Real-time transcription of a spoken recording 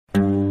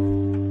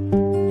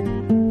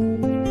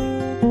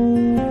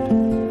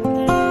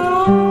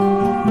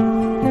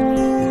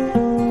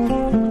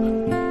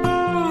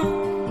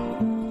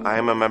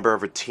member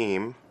of a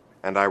team,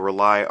 and I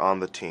rely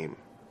on the team.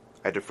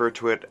 I defer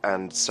to it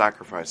and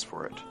sacrifice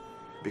for it,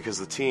 because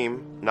the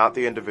team, not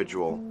the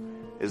individual,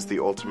 is the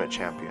ultimate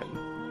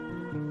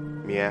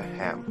champion. Mia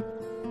Hamm.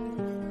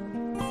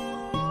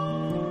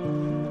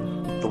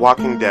 The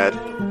Walking Dead,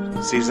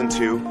 Season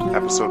 2,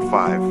 Episode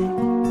 5,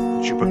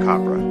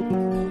 Chupacabra.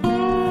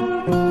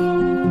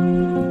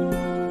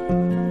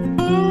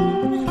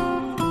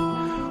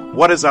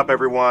 What is up,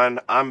 everyone?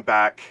 I'm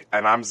back,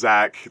 and I'm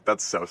Zach.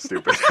 That's so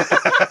stupid.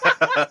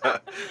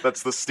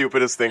 That's the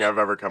stupidest thing I've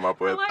ever come up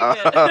with. I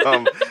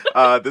like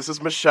it. This is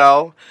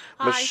Michelle.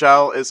 Hi.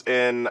 Michelle is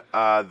in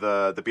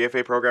the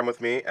BFA program with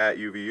me at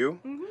UVU.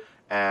 Mm-hmm.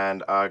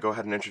 And go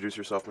ahead and introduce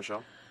yourself,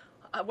 Michelle.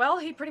 Well,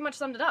 he pretty much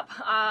summed it up.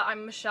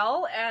 I'm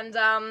Michelle,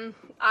 and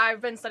I've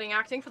been studying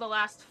acting for the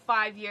last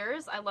 5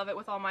 years. I love it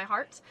with all my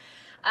heart.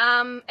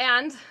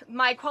 And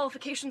my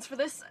qualifications for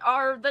this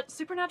are that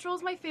Supernatural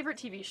is my favorite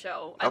TV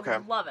show. I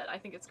love it. I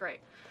think it's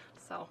great.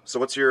 So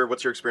what's your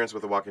experience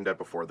with The Walking Dead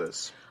before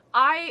this?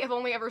 I have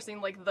only ever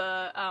seen, like,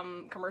 the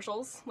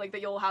commercials, like,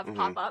 that you'll have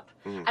pop up.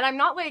 Mm-hmm. And I'm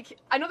not, like,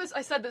 I know this,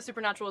 I said that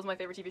Supernatural is my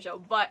favorite TV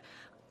show, but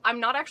I'm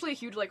not actually a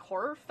huge, like,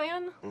 horror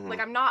fan. Mm-hmm. Like,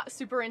 I'm not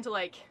super into,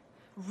 like,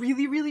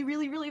 really, really,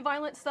 really, really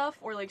violent stuff,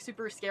 or, like,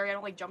 super scary. I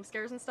don't like jump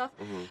scares and stuff.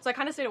 Mm-hmm. So I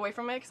kind of stayed away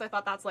from it, because I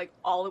thought that's, like,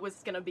 all it was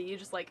gonna be,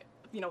 just, like,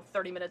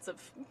 30 minutes of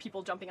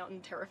people jumping out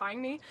and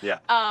terrifying me. Yeah.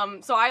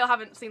 So I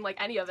haven't seen,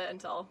 like, any of it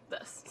until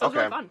this. So it was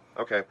really fun.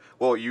 Okay.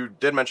 Well, you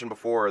did mention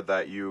before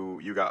that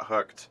you got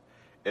hooked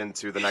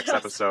into the next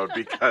episode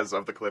because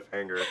of the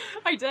cliffhanger.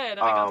 I did.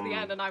 I got to the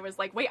end and I was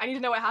like, wait, I need to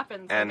know what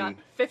happens. And I got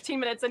 15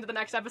 minutes into the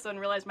next episode and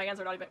realized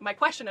my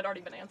question had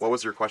already been answered. What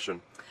was your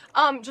question?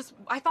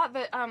 I thought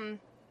that,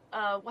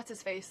 what's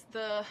his face?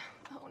 The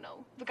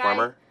guy.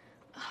 Farmer?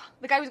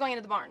 The guy who was going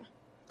into the barn.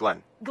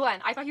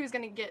 Glenn. I thought she was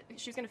gonna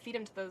feed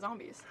him to the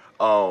zombies.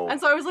 Oh. And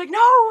so I was like, no,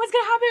 what's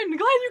gonna happen?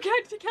 Glenn, you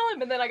can't kill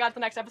him. And then I got to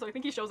the next episode. I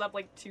think he shows up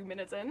like 2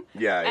 minutes in.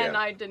 Yeah, And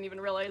I didn't even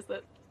realize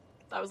that.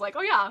 I was like,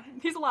 oh yeah,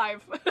 he's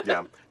alive.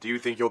 Yeah. Do you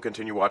think you'll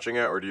continue watching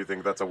it, or do you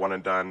think that's a one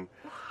and done?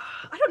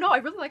 I don't know. I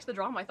really liked the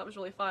drama. I thought it was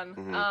really fun.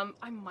 Mm-hmm.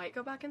 I might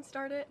go back and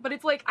start it, but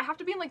it's like I have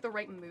to be in like the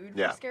right mood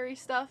for scary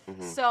stuff.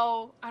 Mm-hmm.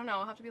 So I don't know.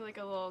 I'll have to be like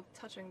a little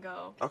touch and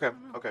go. Okay,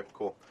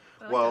 cool.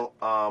 Like well,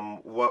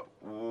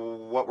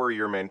 what were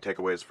your main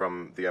takeaways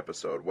from the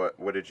episode?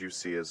 What did you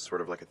see as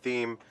sort of like a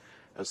theme,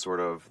 as sort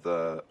of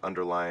the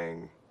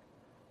underlying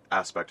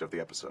aspect of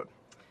the episode?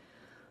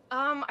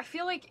 I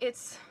feel like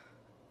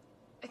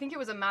I think it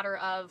was a matter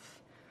of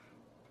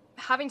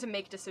having to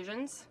make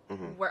decisions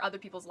where other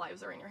people's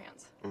lives are in your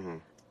hands. Mm-hmm.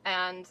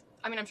 And,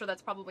 I mean, I'm sure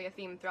that's probably a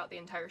theme throughout the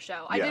entire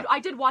show. Yeah. I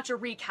did watch a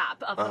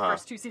recap of the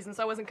first 2 seasons,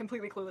 so I wasn't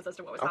completely clueless as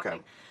to what was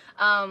happening.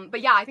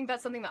 But yeah, I think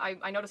that's something that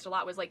I noticed a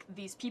lot was, like,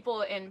 these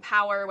people in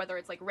power, whether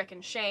it's, like, Rick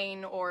and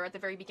Shane, or at the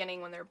very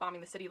beginning when they're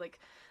bombing the city, like,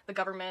 the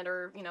government,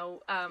 or,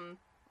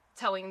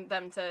 telling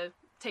them to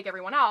take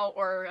everyone out,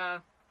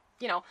 or,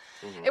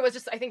 it was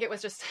just, I think it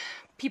was just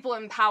people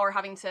in power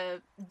having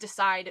to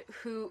decide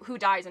who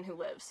dies and who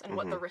lives, and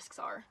what the risks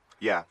are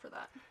for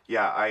that.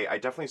 Yeah, I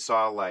definitely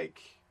saw,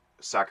 like,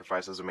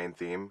 sacrifice as a main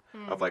theme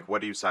of, like,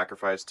 what do you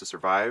sacrifice to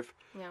survive?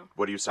 Yeah.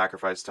 What do you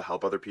sacrifice to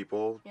help other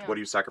people? Yeah. What do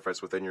you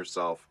sacrifice within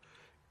yourself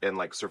in,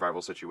 like,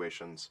 survival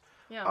situations?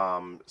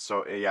 Yeah.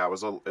 So, yeah, it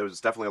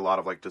was definitely a lot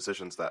of, like,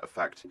 decisions that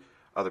affect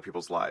other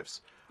people's lives.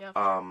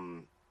 Yeah.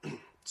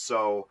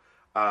 So,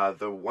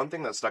 the one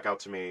thing that stuck out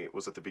to me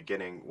was at the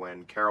beginning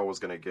when Carol was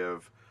going to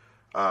give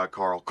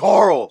Carl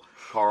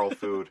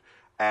food,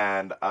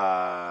 and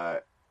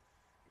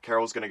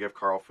Carol was going to give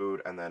Carl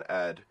food, and then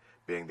Ed,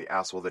 being the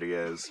asshole that he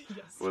is,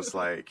 was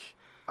like,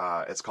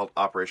 it's called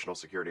operational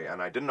security,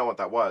 and I didn't know what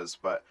that was,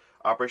 but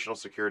operational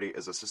security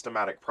is a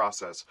systematic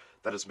process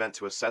that is meant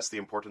to assess the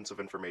importance of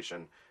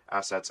information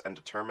assets and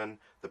determine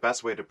the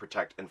best way to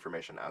protect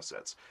information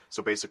assets.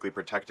 So basically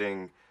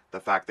protecting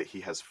the fact that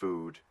he has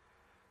food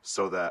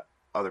so that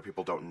other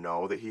people don't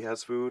know that he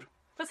has food.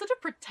 That's such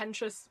a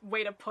pretentious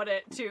way to put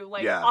it, too,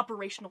 like, Yeah.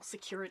 operational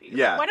security.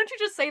 Yeah. Why don't you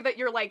just say that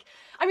you're, like,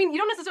 I mean, you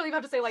don't necessarily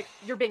have to say, like,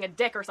 you're being a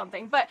dick or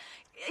something, but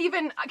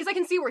even, because I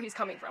can see where he's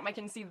coming from. I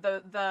can see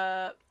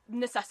the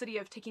necessity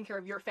of taking care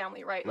of your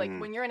family, right? Like,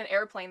 when you're in an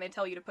airplane, they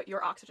tell you to put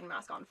your oxygen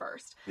mask on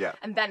first. Yeah.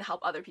 And then help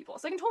other people.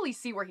 So I can totally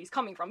see where he's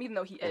coming from, even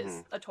though he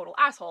is a total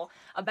asshole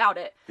about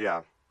it.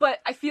 Yeah.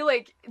 But I feel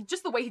like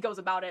just the way he goes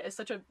about it is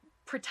such a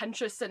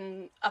pretentious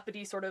and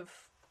uppity sort of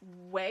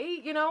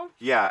way,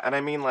 Yeah, and I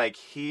mean, like,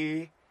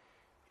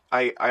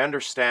 I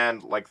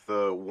understand, like,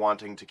 the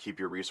wanting to keep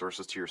your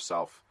resources to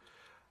yourself.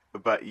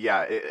 But,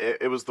 yeah,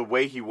 it was the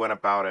way he went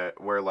about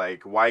it, where,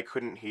 like, why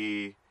couldn't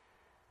he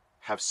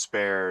have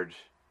spared,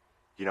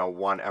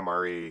 one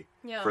MRE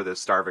for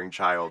this starving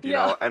child, you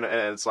know? And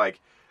it's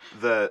like,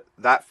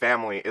 that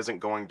family isn't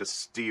going to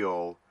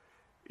steal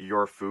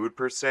your food,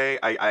 per se.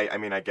 I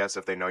mean, I guess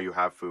if they know you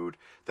have food,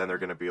 then they're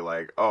going to be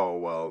like, oh,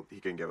 well, he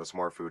can give us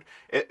more food.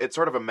 It's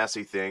sort of a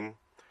messy thing,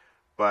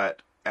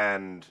 but,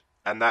 and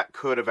that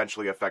could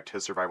eventually affect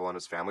his survival and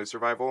his family's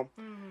survival.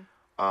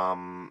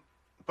 Mm-hmm.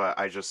 But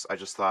I just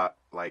thought,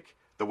 like,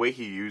 the way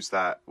he used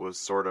that was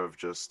sort of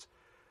just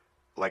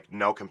like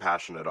no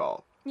compassion at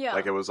all. Yeah.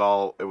 Like it was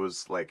all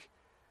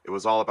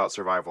about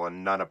survival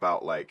and none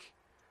about like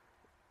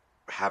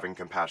having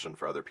compassion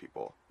for other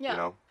people. Yeah. You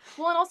know?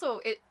 Well, and also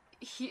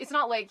it's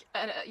not like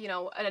an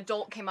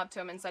adult came up to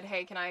him and said,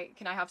 "Hey, can I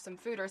have some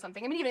food or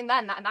something?" I mean, even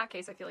then, in that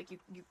case, I feel like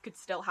you could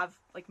still have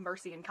like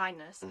mercy and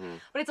kindness. Mm-hmm.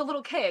 But it's a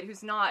little kid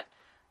who's not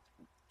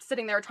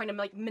sitting there trying to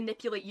like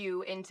manipulate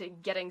you into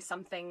getting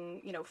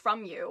something,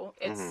 from you.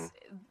 It's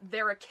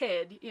they're a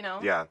kid,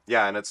 Yeah,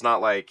 yeah, and it's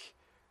not like,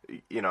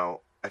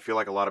 I feel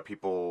like a lot of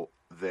people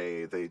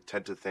they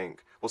tend to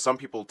think. Well, some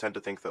people tend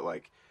to think that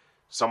like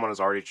someone is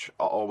already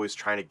always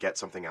trying to get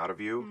something out of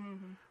you,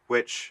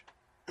 which,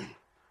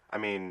 I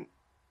mean,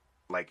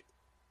 like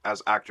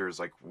as actors,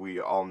 like we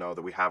all know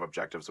that we have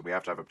objectives and we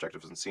have to have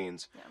objectives in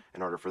scenes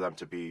in order for them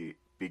to be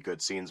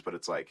good scenes. But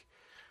it's like,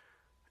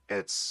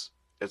 it's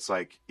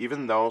like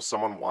even though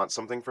someone wants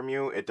something from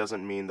you, it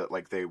doesn't mean that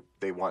like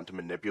they want to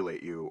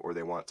manipulate you or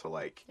they want to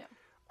like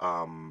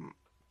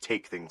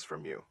take things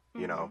from you.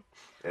 You know,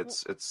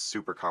 it's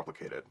super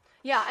complicated.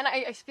 Yeah, and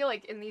I feel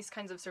like in these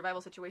kinds of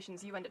survival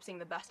situations, you end up seeing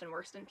the best and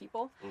worst in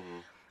people.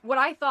 What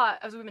I thought,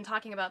 as we've been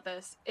talking about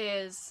this,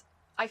 is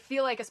I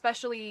feel like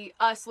especially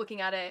us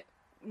looking at it,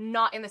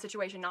 not in the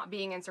situation, not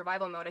being in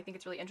survival mode, I think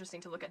it's really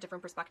interesting to look at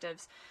different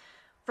perspectives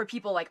for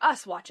people like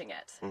us watching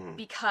it,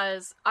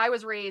 because I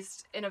was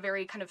raised in a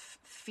very kind of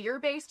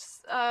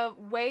fear-based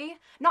way,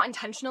 not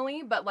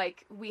intentionally, but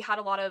like we had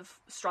a lot of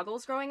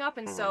struggles growing up,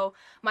 and so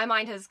my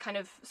mind has kind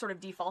of sort of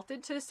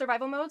defaulted to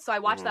survival mode. So I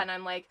watch that and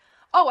I'm like,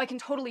 oh, I can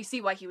totally see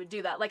why he would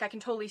do that. Like I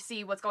can totally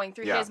see what's going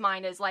through his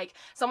mind is like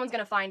someone's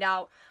gonna find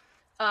out.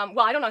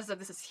 Well, I don't know if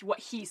this is what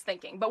he's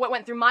thinking, but what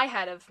went through my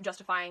head of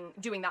justifying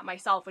doing that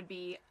myself would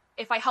be,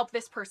 if I help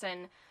this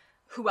person,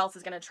 who else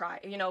is going to try?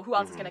 Who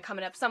else is going to come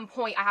in? At some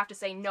point, I have to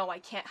say, no, I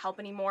can't help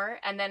anymore.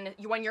 And then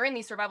when you're in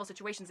these survival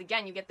situations,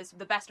 again, you get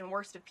the best and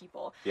worst of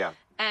people. Yeah.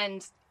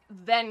 And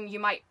then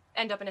you might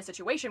end up in a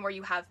situation where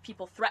you have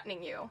people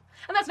threatening you.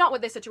 And that's not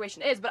what this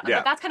situation is, but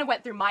that's kind of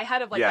went through my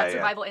head of like that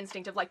survival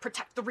instinct of like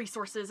protect the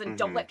resources and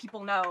don't let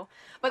people know.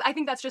 But I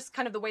think that's just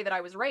kind of the way that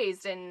I was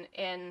raised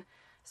in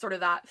sort of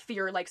that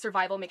fear, like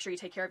survival, make sure you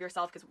take care of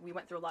yourself, because we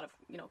went through a lot of,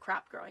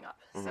 crap growing up.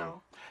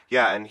 So.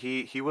 Yeah, and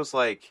he was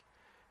like,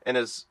 in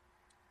his...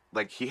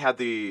 Like, he had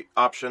the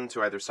option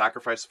to either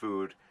sacrifice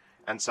food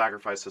and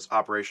sacrifice his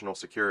operational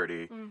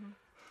security,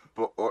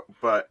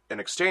 but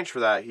in exchange for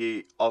that,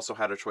 he also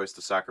had a choice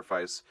to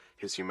sacrifice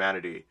his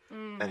humanity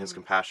and his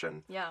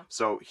compassion. Yeah.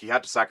 So he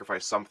had to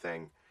sacrifice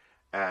something,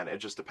 and it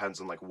just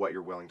depends on, like, what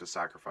you're willing to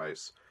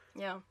sacrifice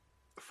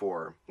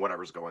for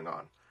whatever's going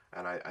on.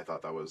 And I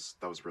thought that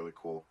was really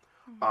cool.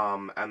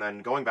 And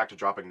then going back to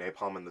dropping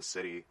napalm in the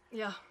city.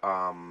 Yeah.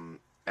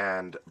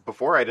 And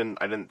before I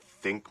didn't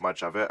think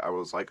much of it. I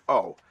was like,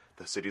 oh,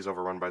 the city's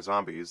overrun by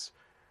zombies.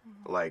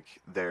 Like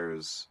they're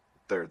just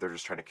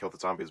trying to kill the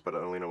zombies. But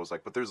Alina was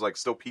like, but there's like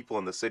still people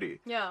in the city.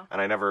 Yeah.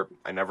 And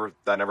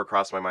that never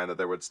crossed my mind that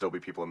there would still be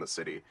people in the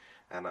city.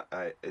 And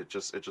it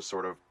just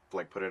sort of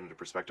like put it into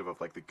perspective of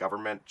like the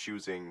government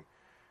choosing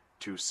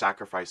to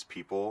sacrifice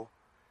people.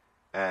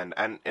 And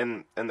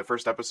in the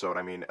first episode,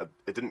 I mean,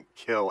 it didn't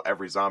kill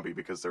every zombie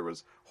because there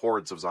was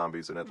hordes of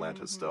zombies in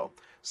Atlantis still.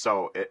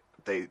 So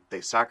they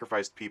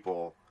sacrificed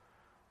people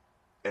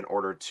in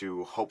order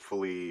to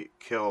hopefully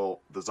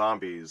kill the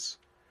zombies,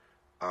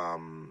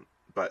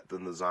 but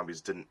then the zombies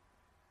didn't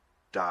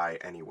die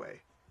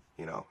anyway,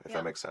 if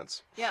that makes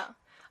sense. Yeah.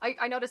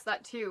 I noticed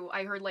that too.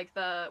 I heard like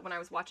when I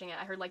was watching it,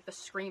 I heard like the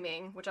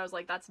screaming, which I was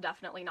like, that's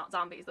definitely not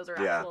zombies. Those are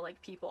actual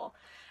like people.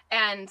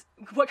 And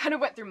what kind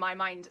of went through my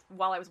mind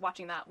while I was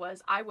watching that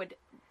was I would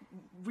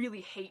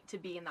really hate to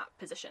be in that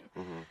position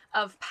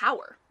of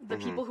power. The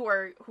people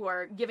who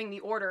are giving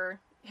the order,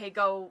 hey,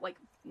 go like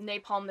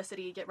napalm the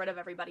city, get rid of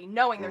everybody,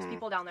 knowing there's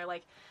people down there,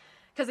 like,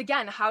 because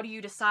again, how do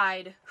you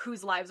decide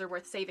whose lives are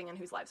worth saving and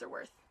whose lives are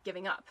worth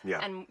giving up? Yeah.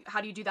 And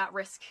how do you do that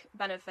risk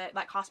benefit,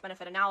 that cost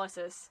benefit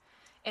analysis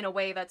in a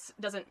way that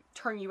doesn't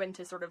turn you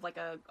into sort of like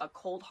a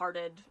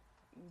cold-hearted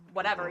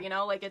whatever,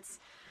 like it's,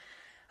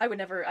 I would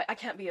never, I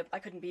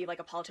couldn't be like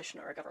a politician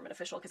or a government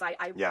official, because I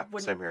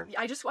wouldn't, same here.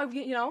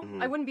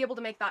 I wouldn't be able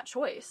to make that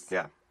choice.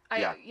 Yeah.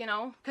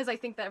 Because I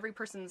think that every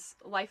person's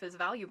life is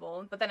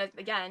valuable, but then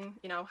again,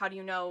 how do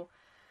you know?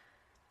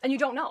 And you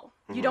don't know.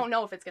 You don't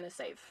know if it's going to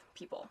save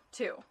people,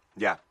 too.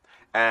 Yeah.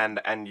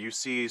 And you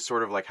see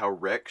sort of like how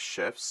Rick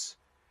shifts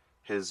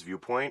his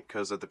viewpoint,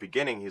 because at the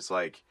beginning he's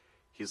like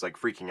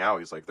freaking out.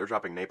 He's like, they're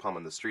dropping napalm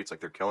in the streets, like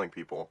they're killing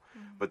people.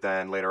 But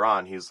then later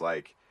on, he's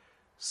like,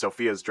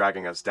 Sophia's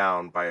dragging us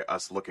down by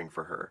us looking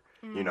for her,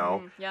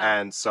 Yeah.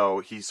 And so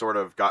he sort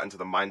of got into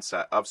the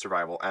mindset of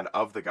survival and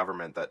of the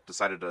government that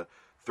decided to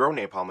throw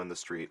napalm in the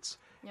streets.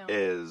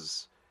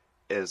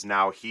 Is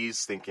now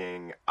he's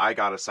thinking, I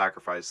gotta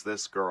sacrifice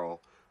this girl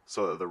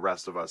so that the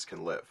rest of us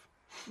can live.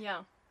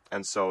 Yeah.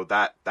 And so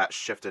that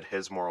shifted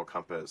his moral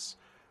compass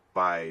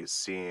by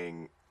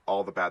seeing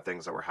all the bad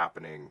things that were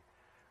happening,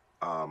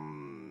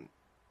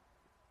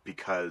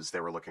 because they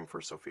were looking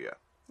for Sophia.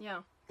 Yeah.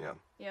 Yeah.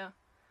 Yeah.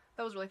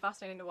 That was really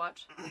fascinating to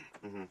watch.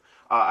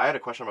 I had a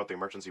question about the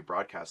emergency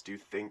broadcast. Do you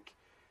think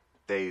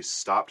they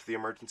stopped the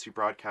emergency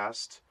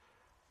broadcast,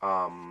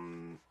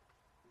 so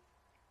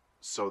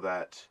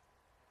that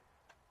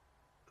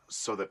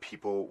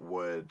people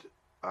would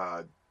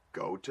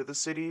go to the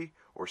city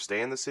or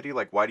stay in the city?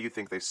 Like, why do you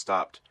think they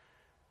stopped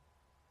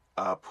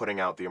putting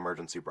out the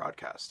emergency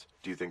broadcast?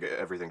 Do you think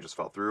everything just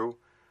fell through,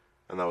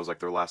 and that was like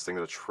their last thing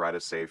to try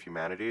to save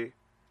humanity?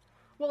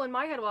 Well, in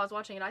my head, while I was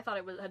watching it, I thought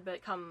had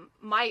become.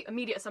 My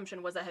immediate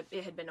assumption was that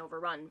it had been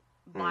overrun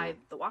by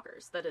the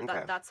walkers.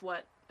 That's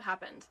what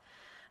happened.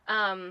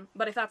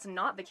 But if that's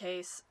not the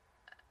case,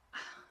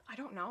 I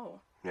don't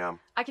know. Yeah.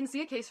 I can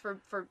see a case for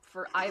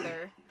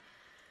either,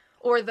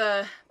 or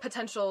the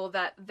potential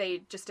that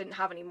they just didn't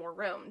have any more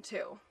room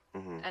too.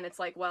 Mm-hmm. And it's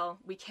like, well,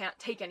 we can't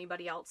take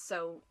anybody else,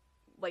 so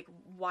like,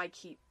 why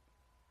keep,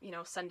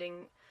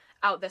 sending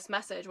out this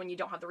message when you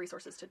don't have the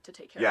resources to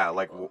take care of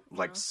people?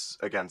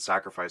 Again,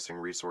 sacrificing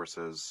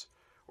resources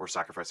or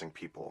sacrificing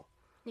people.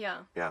 Yeah.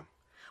 Yeah.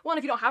 Well, and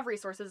if you don't have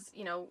resources,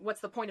 what's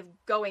the point of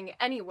going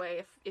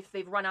anyway if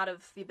they've run out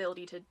of the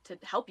ability to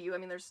help you? I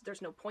mean,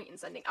 there's no point in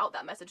sending out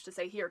that message to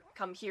say, here,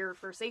 come here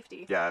for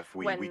safety. Yeah, if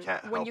we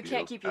can't help when you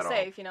can't keep you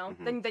safe,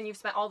 Mm-hmm. then you've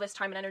spent all this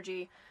time and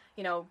energy,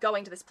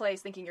 going to this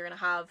place thinking you're going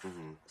to have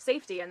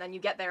safety, and then you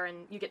get there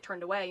and you get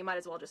turned away. You might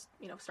as well just,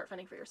 start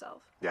fending for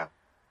yourself. Yeah.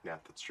 Yeah,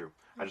 that's true.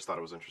 I just thought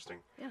it was interesting.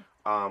 Yeah.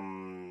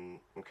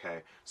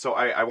 Okay. So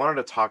I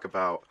wanted to talk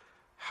about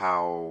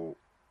how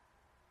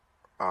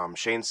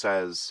Shane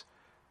says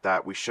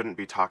that we shouldn't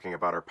be talking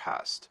about our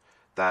past,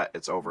 that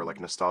it's over. Like,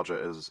 nostalgia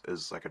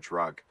is like a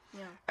drug.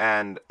 Yeah.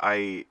 And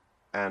I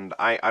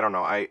don't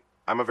know.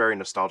 I'm a very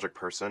nostalgic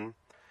person,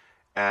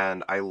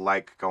 and I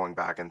like going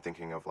back and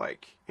thinking of,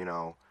 like,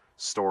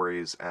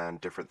 stories and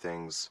different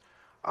things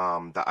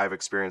that I've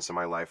experienced in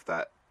my life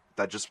that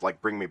just,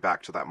 like, bring me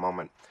back to that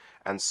moment.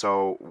 And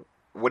so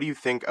what do you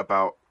think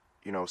about,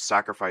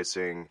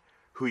 sacrificing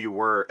who you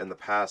were in the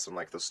past and,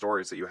 like, the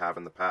stories that you have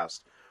in the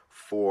past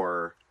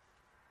for,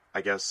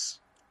 I guess,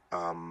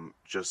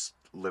 just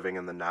living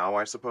in the now,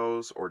 I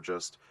suppose, or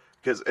just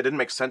because it didn't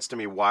make sense to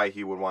me why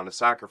he would want to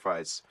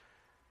sacrifice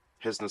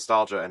his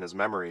nostalgia and his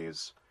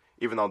memories,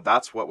 even though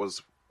that's what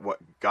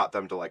got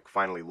them to, like,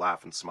 finally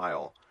laugh and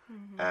smile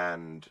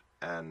and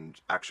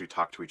actually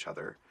talk to each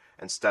other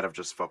instead of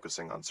just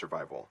focusing on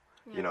survival.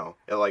 Yeah.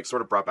 It, like,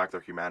 sort of brought back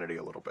their humanity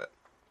a little bit.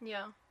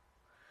 Yeah.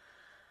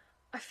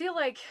 I feel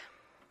like,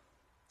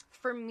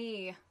 for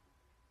me,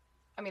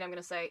 I mean, I'm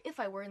going to say, if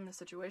I were in this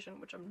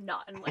situation, which I'm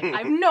not, and, like, I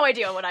have no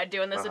idea what I'd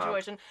do in this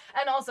situation,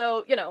 and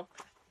also,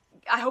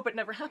 I hope it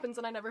never happens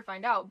and I never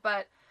find out,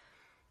 but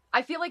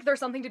I feel like there's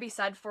something to be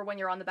said for when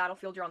you're on the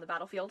battlefield, you're on the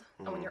battlefield,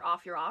 and when you're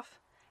off, you're off.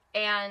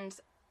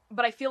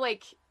 But I feel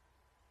like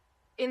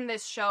in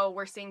this show,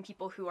 we're seeing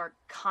people who are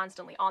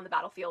constantly on the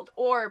battlefield,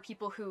 or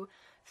people who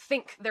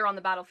think they're on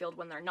the battlefield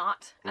when they're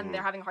not, and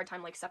they're having a hard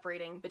time, like,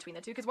 separating between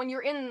the two. Because when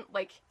you're in,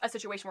 like, a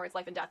situation where it's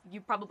life and death,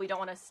 you probably don't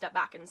want to step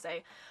back and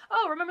say,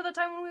 oh, remember the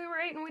time when we were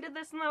 8 and we did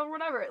this and that, or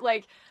whatever.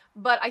 Like,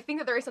 but I think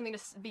that there is something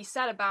to be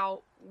said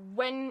about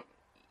when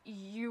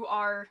you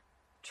are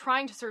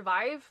trying to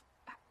survive,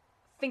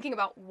 thinking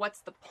about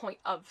what's the point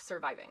of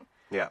surviving.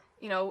 Yeah.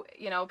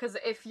 Because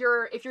if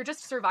you're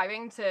just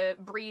surviving to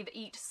breathe,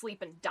 eat,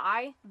 sleep, and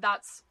die,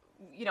 that's,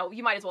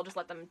 you might as well just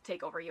let them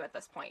take over you at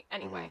this point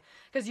anyway.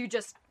 Because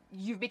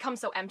you've become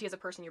so empty as a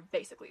person, you're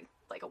basically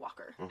like a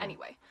walker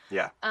anyway.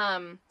 Yeah.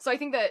 So I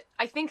think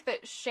that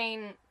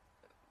Shane,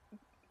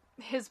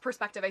 his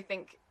perspective, I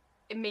think,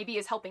 it maybe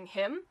is helping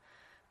him,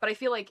 but I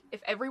feel like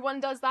if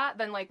everyone does that,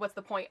 then, like, what's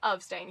the point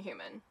of staying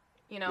human?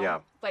 Yeah.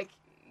 Like,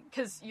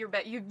 because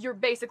you're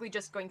basically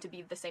just going to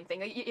be the same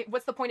thing.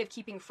 What's the point of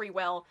keeping free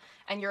will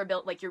and your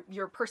ability, like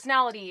your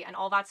personality and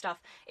all that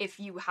stuff, if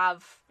you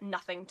have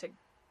nothing to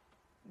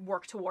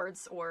work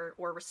towards or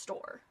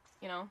restore?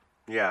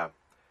 Yeah,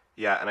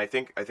 and I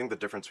think the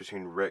difference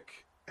between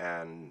Rick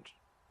and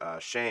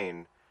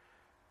Shane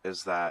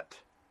is that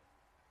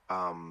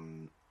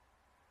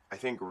I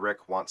think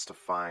Rick wants to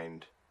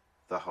find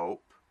the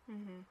hope,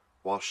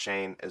 while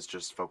Shane is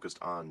just focused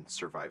on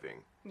surviving.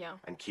 Yeah.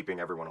 And keeping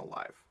everyone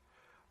alive.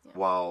 Yeah.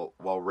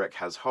 While Rick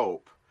has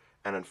hope,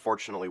 and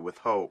unfortunately with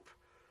hope,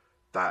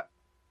 that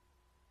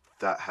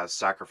has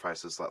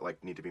sacrifices that,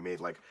 like, need to be made.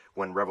 Like,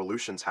 when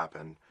revolutions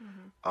happen,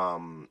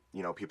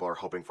 people are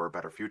hoping for a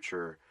better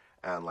future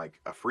and, like,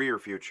 a freer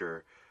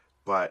future,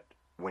 but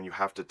when you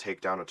have to take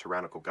down a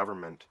tyrannical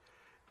government,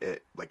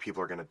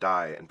 people are going to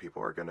die and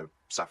people are going to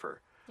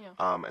suffer. Yeah.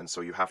 And so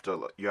you have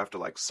to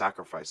like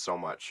sacrifice so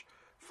much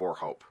for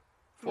hope,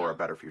 for a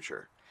better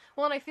future.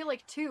 Well, and I feel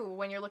like, too,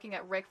 when you're looking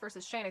at Rick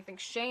versus Shane, I think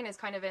Shane is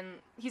kind of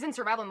he's in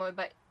survival mode,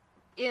 but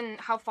in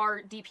how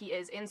far deep he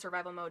is in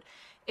survival mode,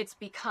 it's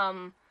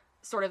become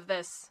sort of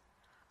this,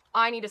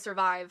 I need to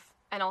survive,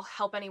 and I'll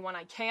help anyone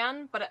I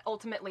can, but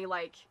ultimately,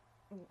 like,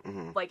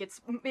 like,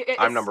 it's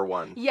I'm number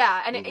one.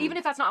 Yeah, and even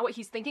if that's not what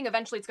he's thinking,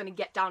 eventually it's going to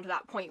get down to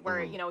that point where,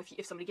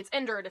 if somebody gets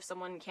injured, if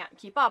someone can't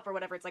keep up or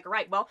whatever, it's like, all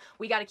right, well,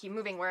 we got to keep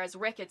moving. Whereas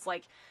Rick, it's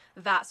like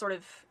that sort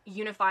of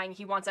unifying,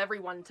 he wants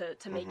everyone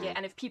to make it,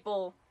 and if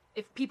people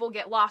if people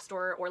get lost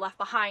or left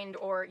behind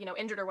or, you know,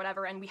 injured or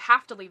whatever, and we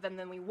have to leave them,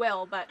 then we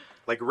will. But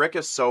like Rick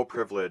is so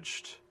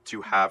privileged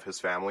to have his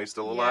family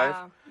still alive.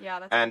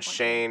 Yeah, that's and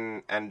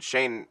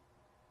Shane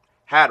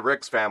had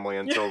Rick's family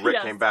until Rick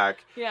Yes. came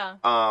back. Yeah.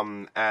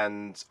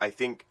 And I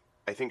think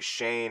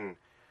Shane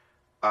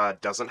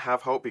doesn't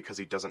have hope because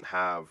he doesn't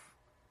have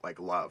like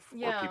love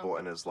or people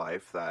in his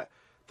life that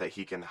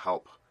he can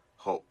help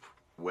hope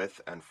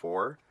with and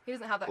for. He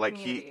doesn't have that like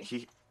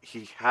community.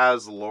 he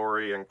has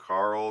Lori and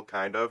Carl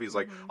kind of. He's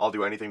like, I'll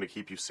do anything to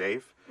keep you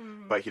safe,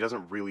 but he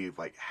doesn't really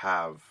like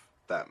have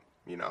them,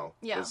 you know.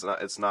 Yeah.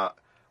 It's not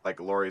like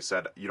Lori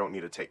said, you don't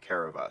need to take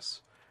care of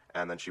us,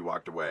 and then she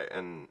walked away.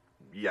 And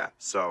yeah,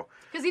 so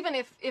because even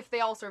if they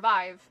all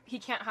survive, he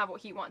can't have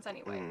what he wants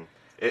anyway.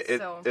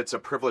 It's a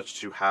privilege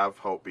to have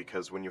hope,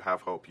 because when you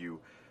have hope, you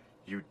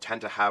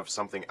tend to have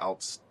something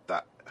else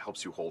that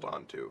helps you hold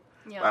on to.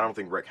 Yeah. I don't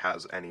think Rick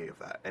has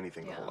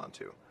anything to hold on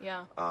to.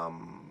 Yeah.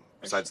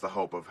 Besides the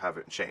hope of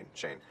having Shane.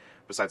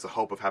 Besides the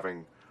hope of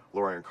having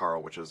Lori and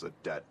Carl, which is a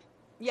dead.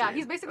 Yeah, scene,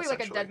 he's basically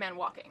like a dead man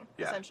walking.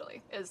 Yeah.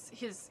 Essentially,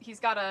 he's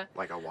got a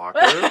like a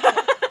walker.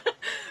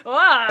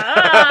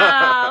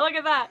 Wow, look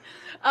at that.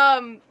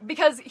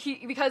 Because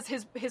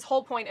his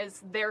whole point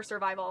is their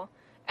survival,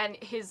 and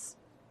his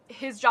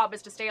job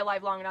is to stay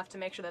alive long enough to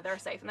make sure that they're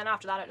safe, and then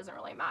after that it doesn't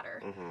really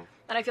matter.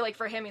 And I feel like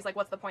for him, he's like,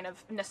 what's the point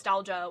of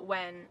nostalgia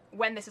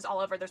when this is all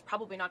over? There's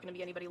probably not going to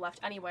be anybody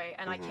left anyway,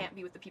 and I can't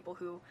be with the people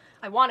who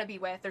I want to be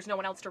with. There's no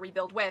one else to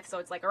rebuild with, so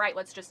it's like, all right,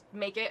 let's just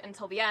make it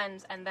until the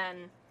end, and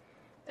then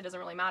it doesn't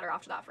really matter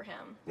after that for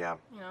him. Yeah.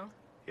 You know?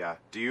 Yeah.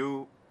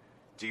 Do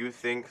you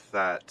think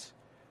that,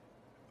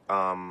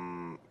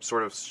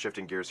 sort of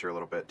shifting gears here a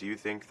little bit, do you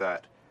think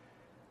that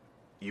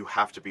you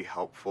have to be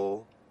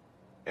helpful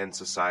in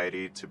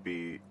society to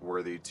be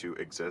worthy to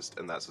exist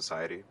in that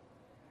society?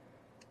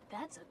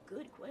 That's a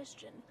good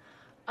question.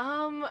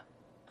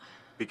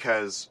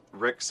 Because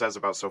Rick says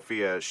about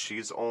Sophia,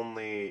 she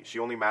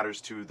only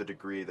matters to the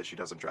degree that she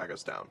doesn't drag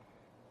us down.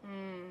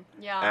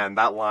 Yeah. And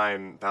that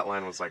line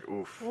was like,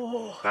 oof.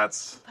 Oh,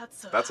 that's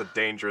a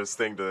dangerous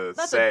thing to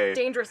that's say. That's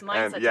a dangerous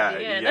mindset and, yeah, to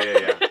be in.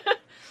 Yeah.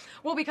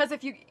 Well, because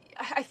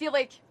I feel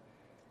like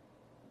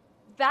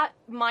that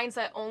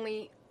mindset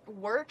only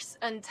works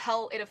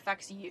until it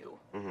affects you.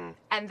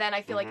 And then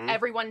I feel like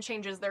everyone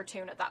changes their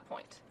tune at that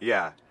point.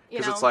 Yeah.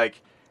 Because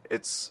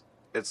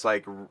it's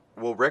like,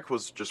 well, Rick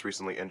was just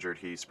recently injured.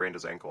 He sprained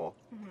his ankle.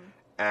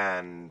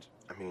 And,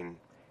 I mean,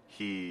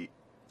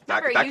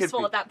 Not very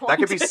useful at that point. That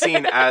could be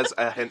seen as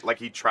a hint, like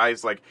he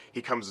tries, like,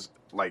 he comes,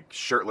 like,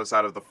 shirtless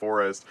out of the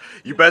forest.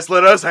 You best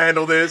let us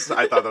handle this.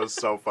 I thought that was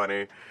so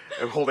funny.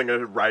 And holding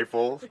a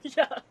rifle.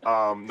 Yeah.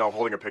 No,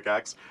 holding a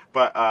pickaxe.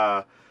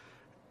 But,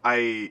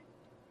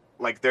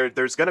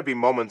 there's gonna be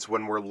moments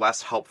when we're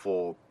less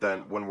helpful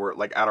than when we're,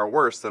 like, at our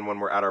worst than when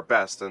we're at our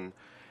best.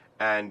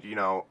 And you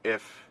know,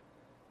 if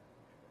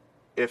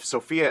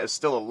Sophia is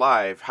still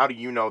alive, how do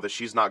you know that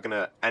she's not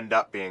gonna end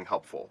up being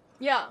helpful?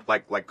 Yeah.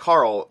 Like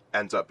Carl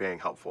ends up being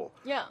helpful.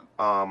 Yeah.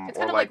 It's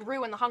kind of like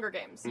Rue in the Hunger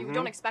Games. You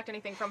don't expect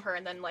anything from her,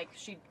 and then like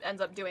she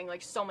ends up doing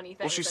like so many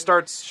things.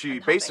 Well, she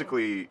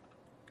basically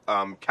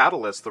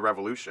catalysts the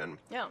revolution.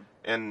 Yeah.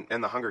 In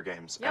the Hunger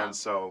Games. Yeah. And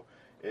so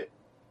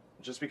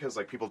just because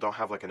like people don't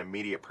have like an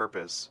immediate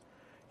purpose,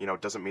 you know,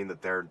 doesn't mean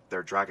that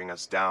they're dragging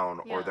us down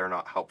or they're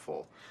not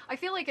helpful. I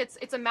feel like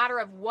it's a matter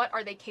of what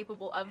are they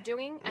capable of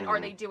doing, and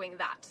are they doing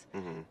that?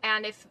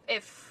 And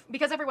if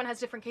because everyone has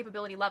different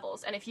capability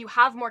levels, and if you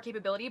have more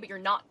capability but you're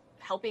not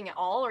helping at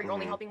all, or you're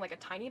only helping like a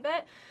tiny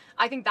bit,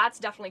 I think that's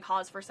definitely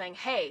cause for saying,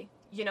 hey,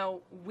 you know,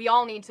 we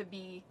all need to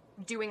be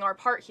doing our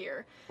part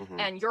here,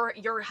 and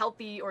you're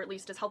healthy, or at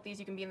least as healthy as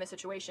you can be in this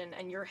situation,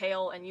 and you're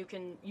hale, and you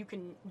can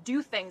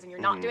do things, and you're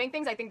not doing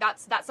things. I think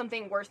that's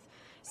something worth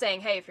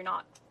saying. Hey, if you're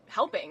not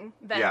helping,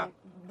 then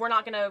we're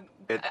not going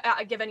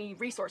to give any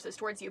resources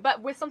towards you.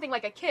 But with something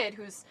like a kid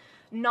who's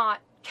not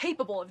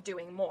capable of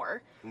doing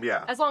more,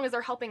 as long as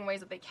they're helping in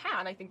ways that they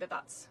can, I think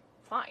that's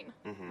fine.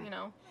 You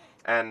know,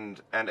 and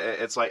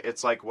it's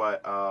like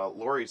what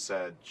Lori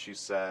said. She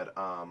said,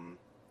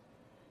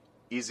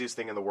 easiest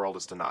thing in the world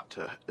is not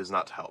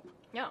to help.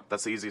 Yeah,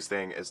 that's the easiest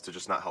thing, is to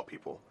just not help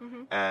people.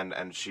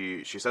 And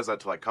she says that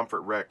to like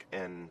comfort Rick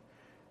and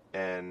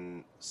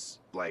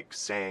like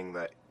saying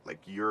that like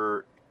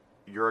you're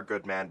a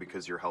good man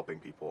because you're helping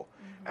people,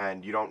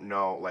 and you don't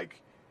know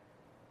like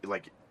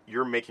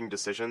you're making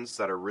decisions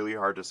that are really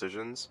hard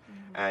decisions,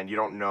 and you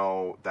don't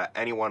know that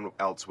anyone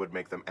else would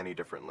make them any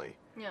differently.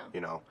 Yeah, you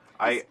know,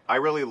 I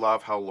really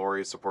love how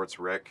Lori supports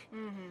Rick.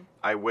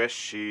 I wish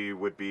she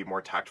would be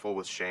more tactful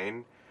with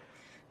Shane.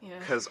 Yeah,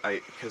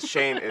 because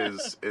Shane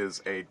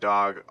is a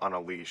dog on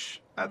a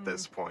leash at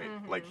this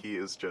point. Like he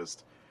is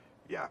just,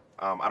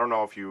 I don't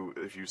know if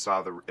you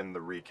saw in the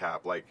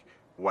recap like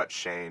what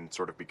Shane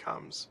sort of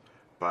becomes,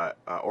 but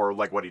or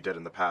like what he did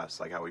in the past,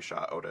 like how he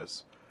shot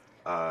Otis.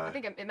 I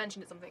think it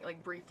mentioned it something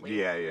like briefly.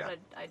 Yeah. But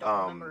I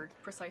don't remember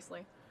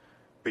precisely.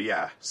 But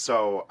yeah,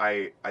 so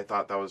I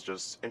thought that was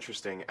just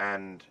interesting,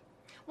 and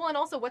well, and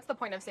also, what's the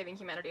point of saving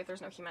humanity if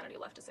there's no humanity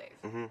left to save?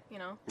 You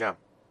know. Yeah.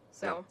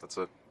 So yeah, that's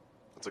it.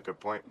 That's a good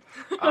point.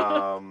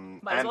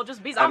 Might as well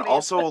just be zombies. And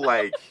also,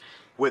 like,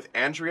 with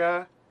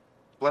Andrea,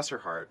 bless her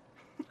heart,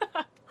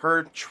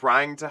 her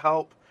trying to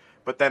help,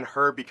 but then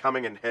her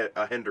becoming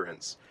a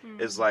hindrance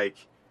is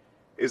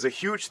a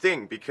huge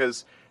thing,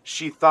 because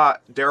she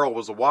thought Daryl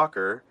was a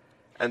walker,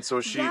 and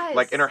so she,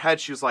 like, in her head,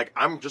 she was like,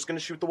 I'm just going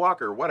to shoot the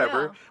walker,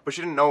 whatever. Yeah. But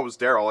she didn't know it was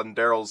Daryl, and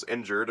Daryl's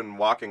injured and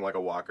walking like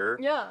a walker.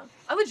 Yeah.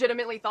 I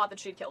legitimately thought that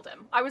she'd killed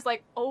him. I was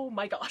like, oh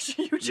my gosh,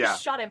 you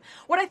just shot him.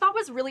 What I thought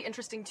was really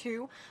interesting,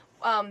 too,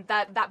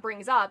 that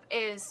brings up,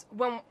 is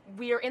when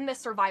we are in this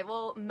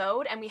survival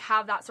mode, and we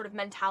have that sort of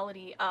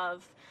mentality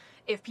of,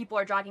 if people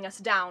are dragging us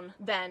down,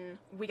 then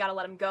we gotta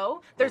let them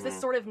go. There's this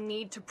sort of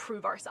need to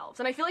prove ourselves.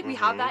 And I feel like we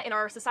have that in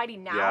our society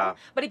now,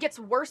 but it gets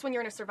worse when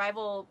you're in a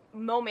survival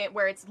moment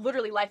where it's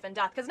literally life and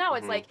death. Because now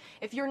it's like,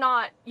 if you're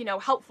not,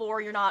 helpful, or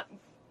you're not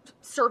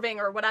serving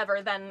or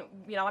whatever, then,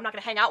 I'm not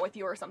gonna hang out with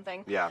you or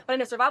something. Yeah. But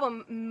in a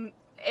survival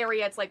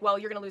area, it's like, well,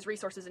 you're gonna lose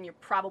resources and you're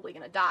probably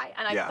gonna die.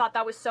 And I thought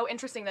that was so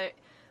interesting that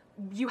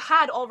you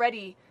had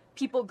already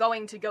people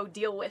going to go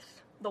deal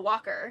with the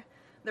walker.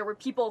 There were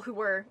people who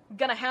were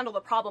gonna handle the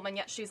problem, and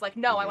yet she's like,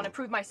 no, I want to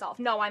prove myself.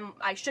 No,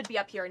 I should be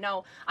up here.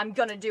 No, I'm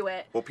gonna do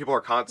it. Well, people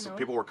were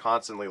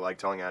constantly like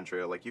telling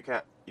Andrea, like, you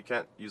can't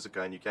use a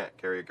gun, you can't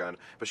carry a gun.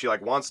 But she,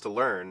 like, wants to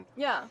learn.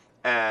 Yeah.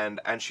 And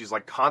she's,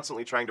 like,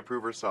 constantly trying to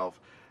prove herself.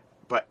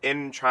 But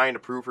in trying to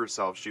prove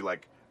herself, she,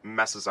 like,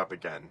 messes up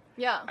again.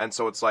 Yeah. And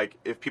so it's like,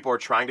 if people are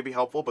trying to be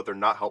helpful but they're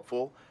not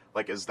helpful,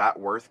 like, is that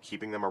worth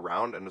keeping them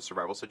around in a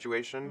survival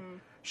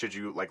situation? Should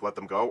you, like, let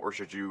them go, or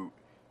should you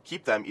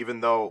keep them,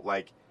 even though,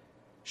 like,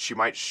 she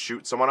might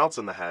shoot someone else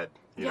in the head,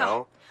 you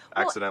know,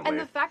 accidentally. And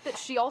the fact that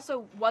she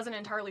also wasn't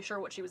entirely sure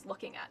what she was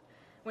looking at.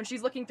 When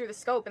she's looking through the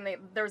scope and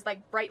there's,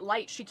 like, bright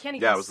light, she can't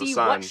even see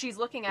what she's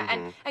looking at.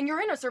 And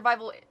you're in a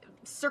survival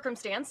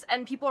circumstance,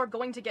 and people are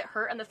going to get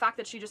hurt, and the fact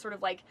that she just sort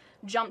of, like,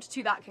 jumped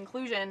to that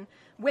conclusion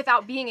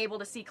without being able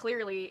to see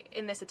clearly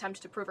in this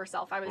attempt to prove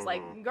herself, I was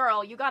like,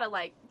 girl, you gotta,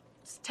 like,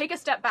 take a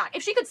step back.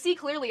 If she could see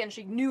clearly and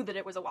she knew that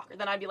it was a walker,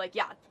 then I'd be like,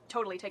 yeah,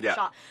 totally take a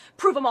shot.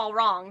 Prove them all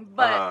wrong.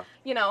 But,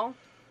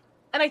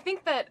 and I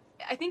think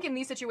in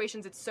these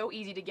situations it's so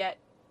easy to get,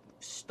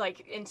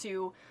 like,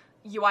 into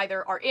you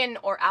either are in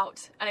or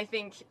out. And I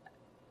think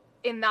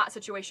in that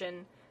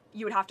situation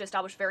you would have to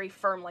establish very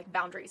firm, like,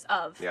 boundaries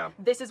of,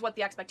 this is what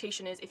the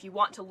expectation is. If you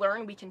want to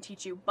learn, we can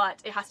teach you, but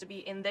it has to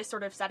be in this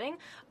sort of setting.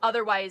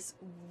 Otherwise,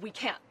 we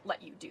can't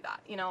let you do that.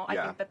 I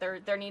think that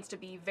there needs to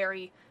be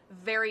very,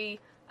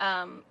 very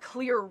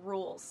clear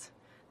rules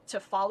to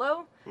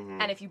follow,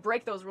 and if you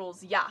break those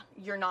rules,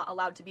 you're not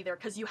allowed to be there,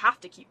 because you have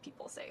to keep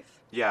people safe.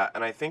 Yeah,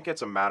 and I think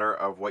it's a matter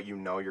of what you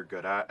know you're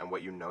good at and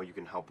what you know you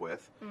can help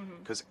with,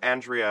 because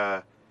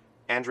Andrea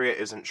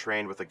isn't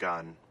trained with a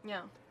gun.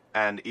 Yeah.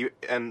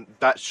 And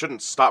that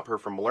shouldn't stop her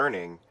from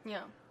learning.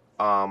 Yeah.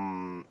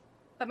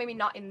 But maybe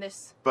not in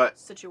this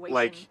situation.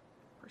 Like,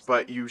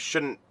 but you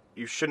shouldn't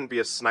be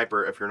a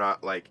sniper if you're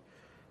not, like,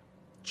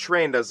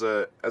 trained as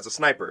a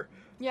sniper.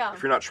 Yeah.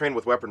 If you're not trained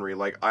with weaponry,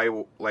 like I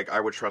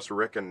would trust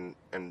Rick and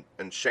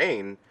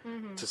Shane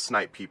to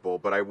snipe people,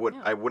 but I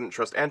wouldn't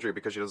trust Andrea,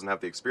 because she doesn't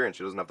have the experience,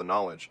 she doesn't have the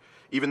knowledge.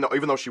 Even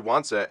though she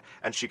wants it,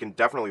 and she can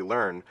definitely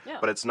learn,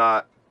 but it's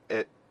not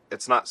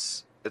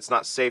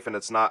safe, and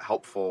it's not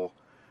helpful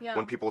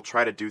when people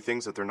try to do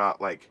things that they're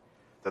not, like,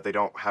 that they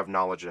don't have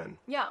knowledge in.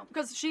 Yeah,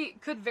 because she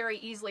could very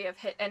easily have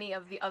hit any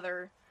of the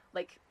other,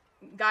 like,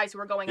 guys who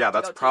were going. Yeah,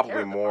 that's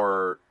probably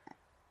more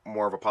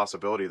of a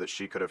possibility that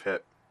she could have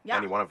hit. Yeah.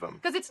 Any one of them.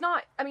 Because it's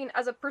not, I mean,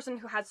 as a person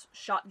who has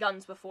shot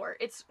guns before,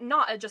 it's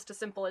not just as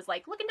simple as,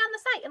 like, looking down the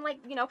sight and, like,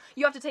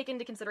 you have to take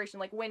into consideration,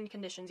 like, wind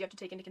conditions, you have to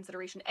take into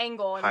consideration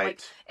angle, and, height.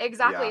 Like,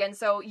 exactly, and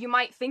so you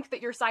might think that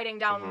you're sighting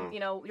down,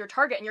 your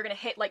target, and you're going to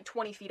hit, like,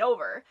 20 feet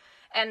over.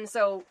 And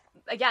so,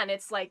 again,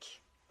 it's, like,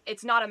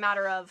 it's not a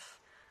matter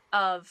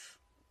of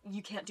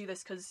you can't do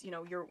this because,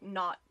 you're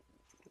not,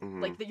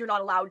 like, that you're not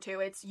allowed to.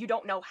 It's, you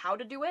don't know how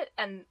to do it,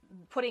 and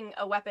putting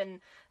a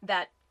weapon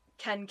that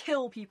can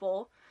kill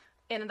people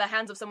in the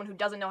hands of someone who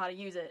doesn't know how to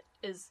use it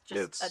is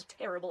just a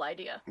terrible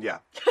idea. Yeah,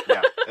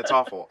 it's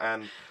awful.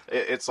 And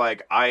it's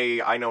like,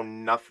 I know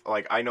nothing,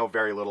 like, I know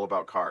very little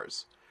about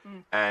cars.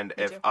 And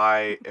if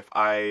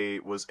I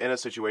was in a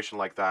situation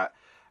like that,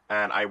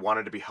 and I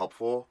wanted to be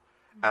helpful,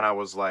 and I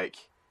was like,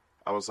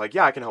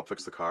 yeah, I can help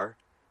fix the car,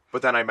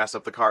 but then I mess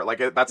up the car,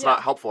 like, that's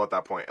not helpful at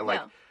that point. And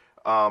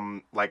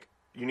like,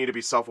 you need to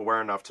be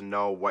self-aware enough to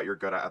know what you're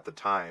good at the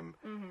time,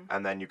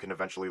 and then you can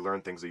eventually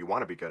learn things that you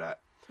want to be good at.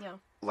 Yeah.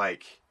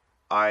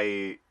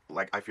 I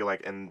feel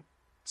like in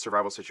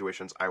survival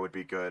situations, I would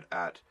be good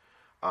at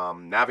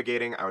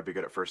navigating. I would be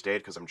good at first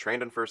aid, because I'm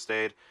trained in first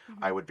aid.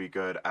 I would be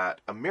good at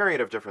a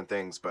myriad of different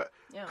things, but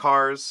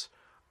cars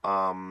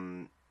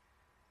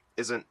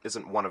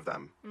isn't one of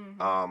them.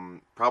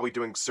 Probably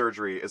doing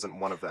surgery isn't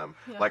one of them.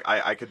 Like,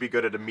 I could be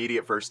good at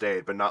immediate first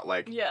aid, but not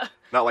like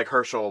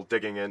Herschel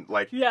digging in.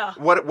 Like,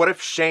 what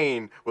if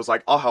Shane was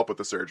like, I'll help with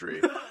the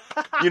surgery?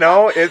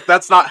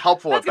 That's not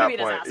helpful at that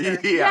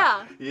point.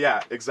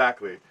 Yeah,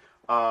 exactly.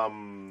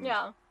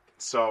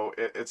 So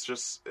it's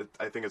just,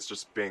 I think it's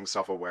just being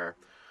self-aware.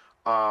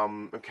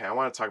 Okay, I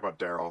want to talk about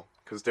Daryl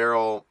because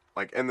Daryl,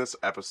 like in this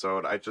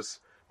episode,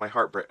 my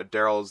heart break.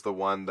 Daryl is the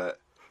one that.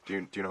 Do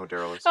you know who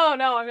Daryl is? Oh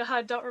no,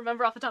 I don't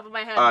remember off the top of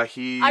my head.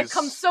 I've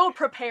come so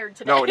prepared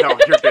today. No, you're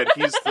good.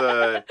 He's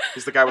the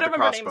guy with the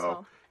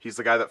crossbow. He's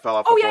the guy that fell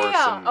off the horse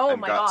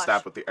and got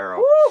stabbed with the arrow.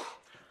 Woo!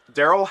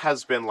 Daryl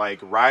has been like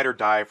ride or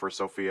die for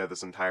Sophia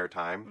this entire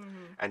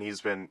time, and he's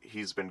been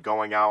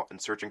going out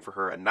and searching for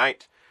her at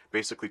night,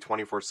 basically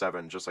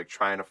 24/7, just like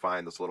trying to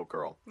find this little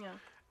girl. Yeah.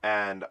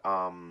 And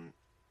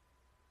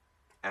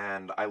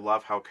I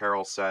love how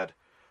Carol said,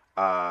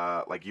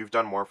 like, you've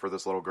done more for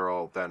this little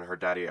girl than her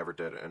daddy ever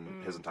did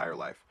in his entire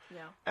life.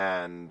 Yeah.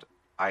 And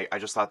I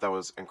just thought that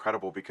was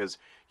incredible because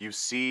he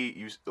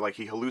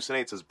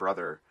hallucinates his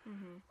brother,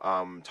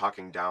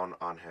 talking down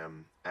on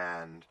him,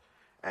 and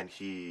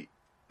he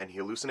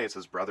hallucinates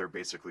his brother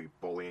basically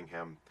bullying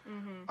him,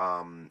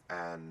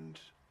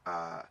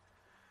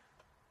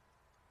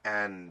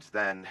 and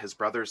then his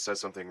brother says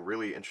something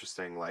really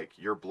interesting, like,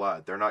 your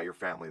blood, they're not your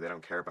family, they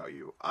don't care about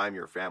you. I'm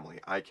your family,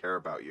 I care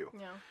about you.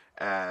 Yeah.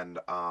 And,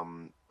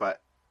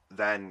 but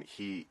then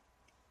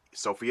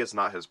Sophia's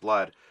not his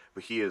blood,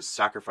 but he is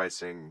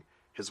sacrificing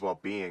his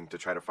well-being to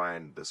try to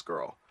find this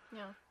girl.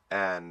 Yeah.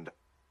 And,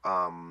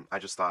 I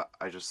just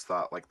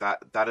thought, like,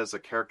 that is a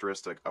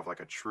characteristic of, like,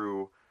 a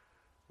true,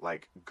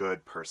 like,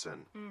 good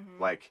person.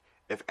 Like,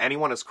 if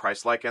anyone is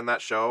Christ-like in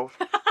that show,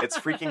 it's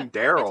freaking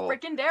Daryl.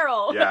 It's freaking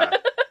Daryl. Yeah.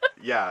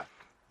 Yeah.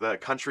 The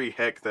country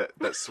hick that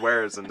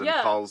swears and then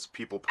calls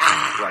people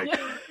punks.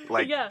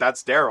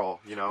 That's Daryl,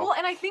 you know? Well,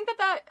 and I think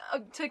that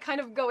to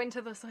kind of go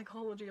into the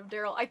psychology of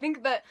Daryl, I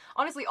think that,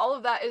 honestly, all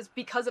of that is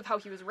because of how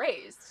he was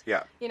raised.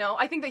 Yeah. You know,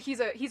 I think that he's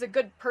a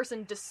good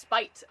person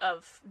despite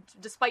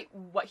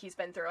what he's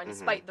been through and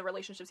despite the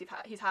relationships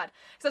he's had.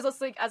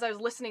 Because as I was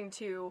listening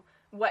to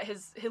what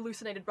his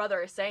hallucinated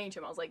brother is saying to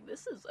him, I was like,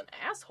 this is an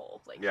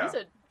asshole. Like, he's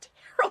a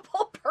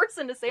terrible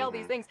person to say all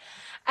these things.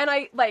 And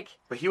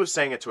But he was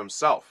saying it to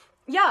himself.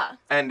 Yeah.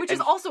 Which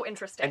is also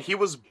interesting. And he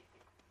was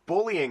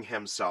bullying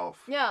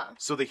himself. Yeah.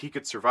 So that he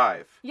could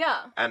survive.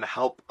 Yeah. And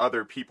help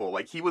other people.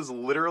 Like, he was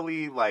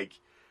literally, like,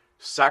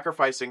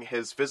 sacrificing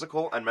his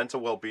physical and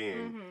mental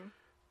well-being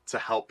to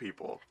help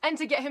people. And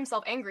to get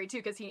himself angry, too,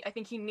 because I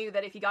think he knew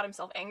that if he got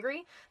himself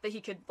angry, that he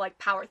could, like,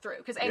 power through.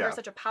 Because anger is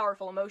such a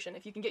powerful emotion.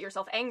 If you can get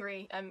yourself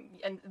angry,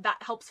 and that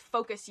helps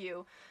focus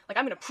you, like,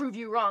 I'm going to prove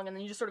you wrong, and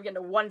then you just sort of get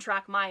into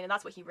one-track mind, and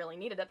that's what he really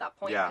needed at that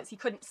point, because he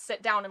couldn't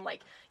sit down and,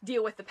 like,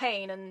 deal with the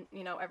pain and,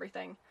 you know,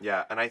 everything.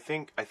 Yeah, and I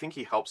think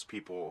he helps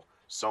people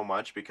so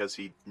much because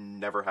he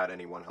never had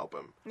anyone help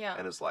him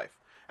in his life.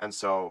 And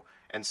so,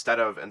 instead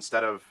of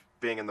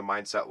being in the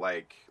mindset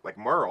like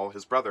Merle,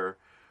 his brother,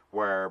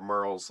 where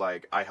Merle's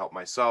like, I help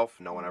myself,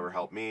 no one ever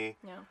helped me,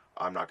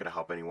 I'm not going to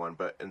help anyone.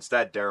 But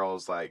instead,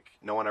 Daryl's like,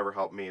 no one ever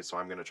helped me, so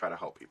I'm going to try to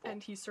help people.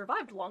 And he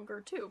survived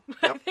longer, too,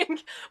 Yep. I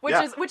think, which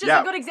is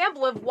a good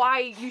example of why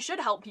you should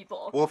help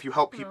people. Well, if you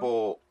help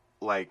people,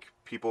 like,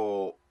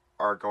 people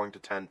are going to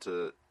tend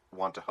to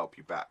want to help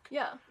you back.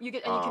 Yeah, you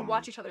can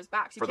watch each other's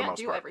backs. You can't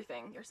do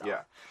everything yourself.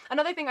 Yeah.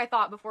 Another thing I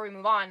thought before we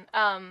move on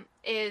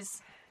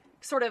is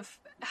sort of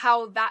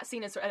how that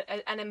scene is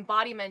an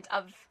embodiment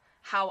of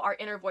how our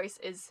inner voice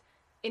is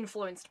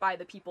influenced by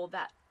the people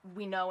that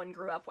we know and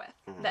grew up with.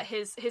 That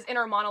his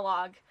inner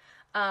monologue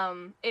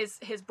is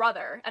his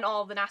brother, and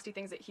all the nasty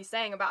things that he's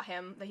saying about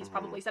him, that he's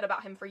probably said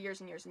about him for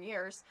years and years and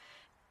years,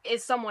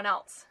 is someone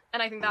else.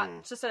 And I think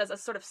that, just as a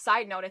sort of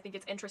side note, I think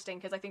it's interesting,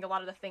 because I think a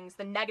lot of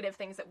the negative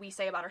things that we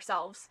say about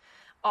ourselves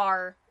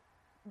are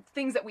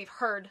things that we've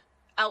heard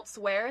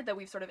elsewhere that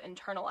we've sort of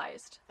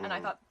internalized. And I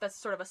thought that's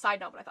sort of a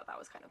side note, but I thought that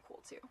was kind of cool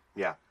too.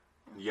 Yeah.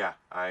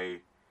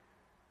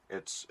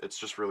 It's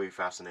just really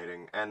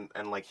fascinating. And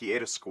like, he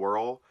ate a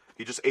squirrel.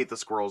 He just ate the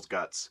squirrel's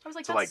guts. I was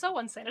like, that's so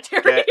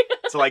unsanitary.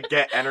 to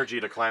get energy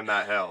to climb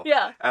that hill.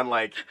 Yeah. And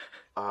like,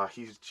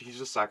 he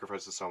just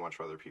sacrifices so much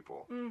for other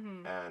people.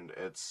 And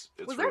it's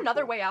was really there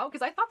another cool. way out?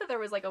 Because I thought that there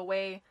was like a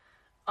way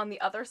on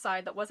the other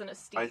side that wasn't as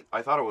steep.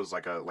 I thought it was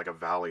like a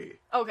valley.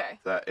 Okay.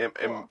 That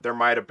there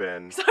might have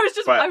been. So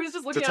I was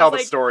just looking to tell the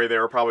story. They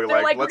were probably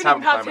like, let's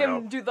have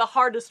him do the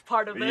hardest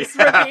part of this.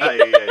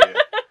 Yeah.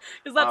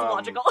 Because that's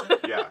logical.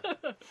 Yeah.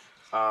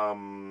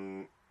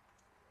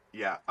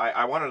 Yeah.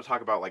 I wanted to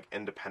talk about like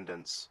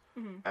independence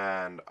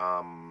and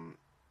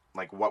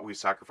like what we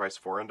sacrifice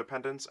for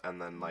independence,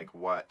 and then like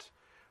what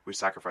we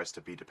sacrifice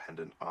to be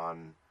dependent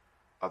on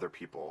other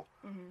people.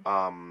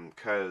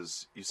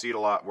 Because you see it a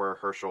lot where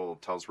Herschel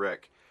tells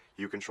Rick,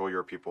 you control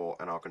your people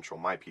and I'll control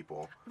my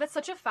people. That's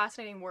such a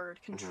fascinating word,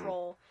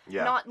 control.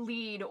 Yeah. Not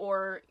lead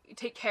or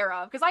take care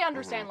of. Because I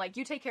understand, like,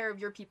 you take care of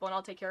your people and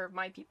I'll take care of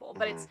my people.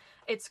 But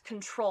it's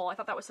control. I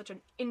thought that was such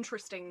an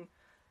interesting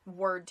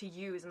word to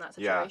use in that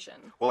situation.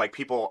 Yeah. Well, like,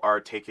 people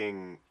are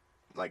taking,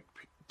 like,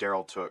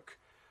 Daryl took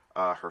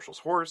Herschel's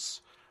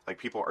horse. Like,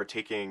 people are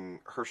taking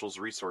Herschel's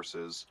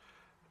resources.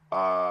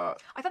 I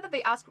thought that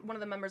they asked one of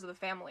the members of the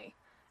family.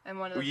 And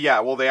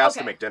they asked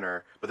to make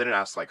dinner, but they didn't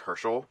ask, like,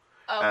 Herschel.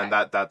 Okay. And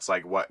that's,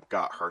 like, what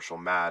got Herschel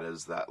mad,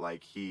 is that,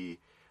 like,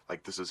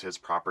 this is his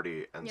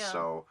property, and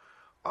so,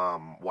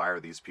 why are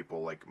these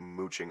people like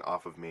mooching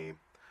off of me?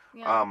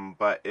 Yeah.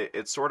 But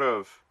it's sort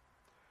of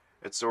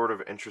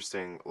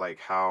interesting, like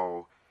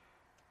how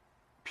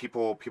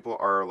people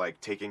are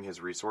like taking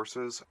his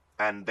resources,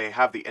 and they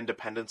have the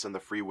independence and the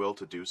free will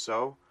to do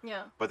so.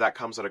 Yeah. But that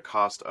comes at a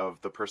cost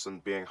of the person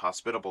being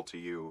hospitable to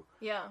you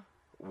Yeah.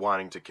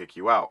 wanting to kick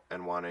you out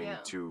and wanting Yeah.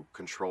 to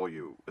control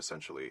you,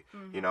 essentially.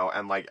 Mm-hmm. You know,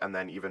 and like, and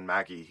then even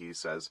Maggie, he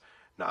says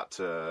not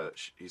to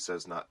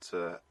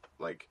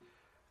like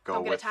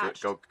Go get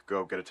attached.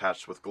 go get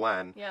attached with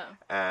Glenn. Yeah.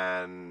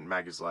 And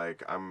Maggie's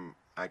like,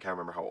 I can't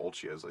remember how old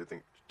she is. I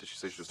think, did she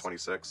say she was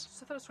 26?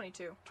 I thought it was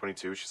 22.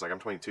 22. She's like, I'm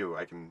 22.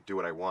 I can do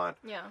what I want.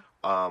 Yeah.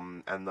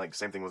 And like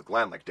same thing with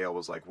Glenn. Like Dale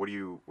was like, what are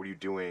you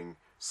doing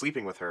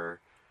sleeping with her?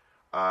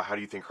 How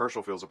do you think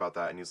Herschel feels about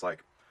that? And he's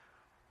like,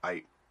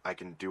 I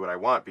can do what I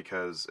want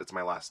because it's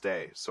my last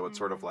day. So it's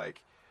sort of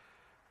like,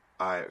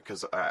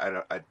 because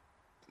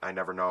I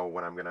never know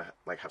when I'm gonna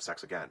like have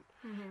sex again.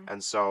 Mm-hmm.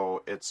 And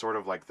so it's sort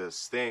of like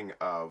this thing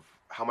of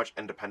how much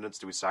independence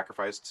do we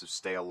sacrifice to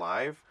stay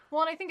alive?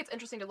 Well, and I think it's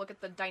interesting to look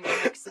at the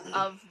dynamics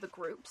of the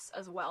groups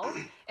as well,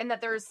 and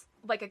that there's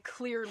like a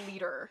clear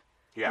leader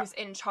who's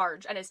in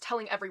charge and is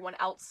telling everyone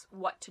else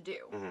what to do.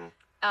 Mm-hmm.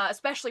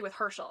 Especially with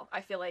Herschel,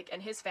 I feel like,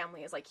 and his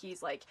family is like,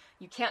 he's like,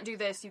 you can't do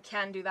this, you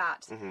can do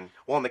that. Mm-hmm.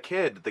 Well, and the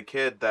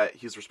kid that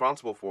he's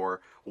responsible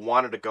for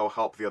wanted to go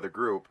help the other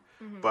group,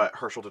 but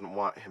Herschel didn't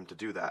want him to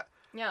do that.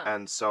 Yeah.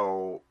 And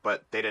so,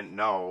 but they didn't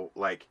know,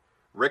 like,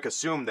 Rick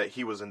assumed that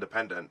he was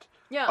independent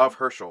of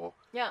Herschel.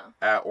 Yeah.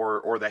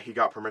 Or that he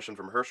got permission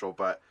from Herschel,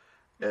 but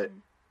it,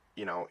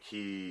 you know,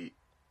 he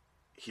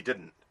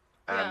didn't.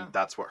 And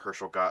that's what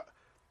Herschel got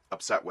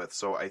upset with.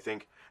 So I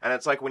think, and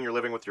it's like when you're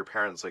living with your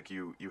parents, like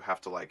you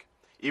have to like,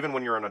 even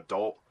when you're an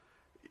adult,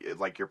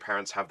 like your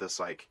parents have this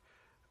like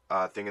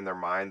thing in their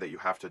mind that you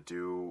have to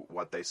do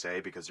what they say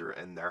because you're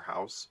in their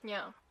house.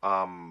 Yeah.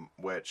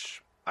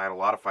 Which I had a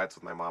lot of fights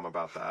with my mom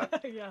about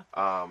that. Yeah.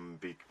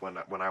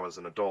 When I was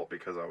an adult,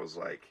 because I was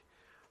like,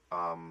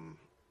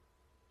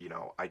 you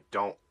know, I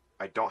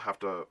don't have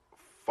to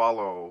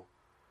follow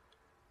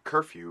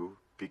curfew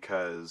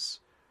because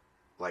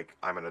like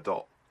I'm an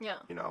adult. Yeah.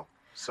 You know.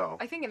 So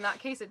I think in that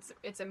case,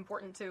 it's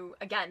important to,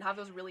 again, have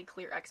those really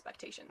clear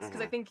expectations.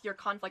 Because I think your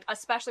conflict,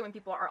 especially when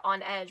people are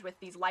on edge with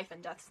these life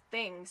and death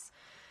things,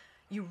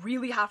 you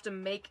really have to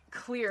make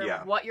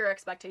clear what your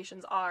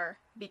expectations are,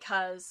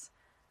 because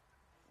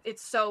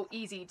it's so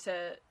easy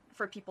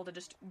for people to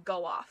just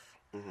go off,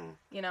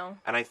 you know?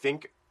 And I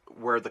think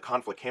where the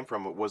conflict came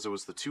from was it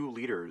was the two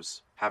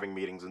leaders having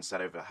meetings instead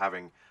of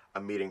having a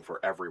meeting for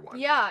everyone.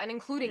 Yeah, and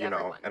including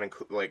everyone. And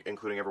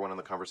including everyone in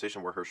the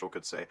conversation, where Herschel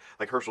could say,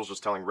 like, Herschel's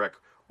just telling Rick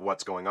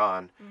what's going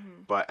on,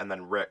 and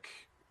then Rick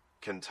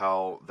can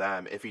tell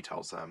them, if he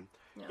tells them,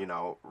 you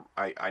know,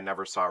 I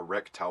never saw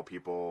Rick tell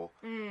people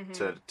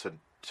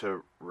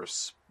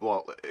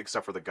well,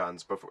 except for the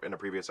guns, but in a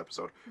previous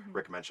episode,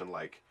 Rick mentioned,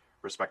 like,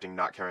 respecting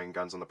not carrying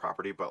guns on the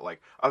property, but,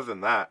 like, other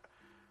than that,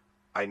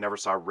 I never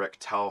saw Rick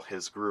tell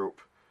his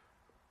group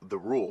the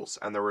rules,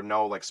 and there were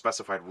no like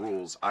specified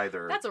rules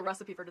either. That's a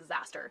recipe for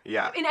disaster.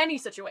 Yeah. In any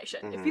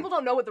situation. If people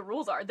don't know what the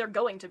rules are, they're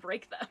going to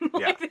break them.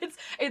 Like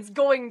it's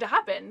going to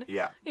happen.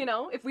 Yeah. You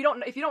know, if you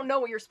don't know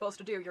what you're supposed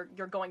to do,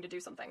 you're going to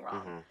do something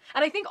wrong.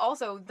 And I think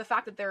also the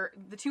fact that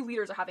the two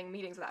leaders are having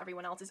meetings with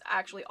everyone else is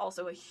actually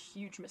also a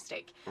huge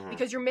mistake,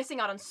 because you're missing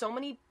out on so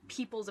many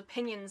people's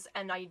opinions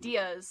and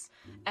ideas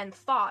and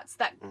thoughts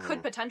that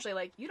could potentially,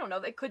 like, you don't know,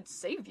 they could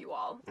save you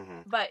all.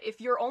 But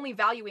if you're only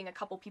valuing a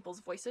couple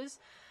people's voices,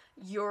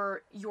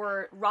 you're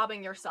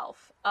robbing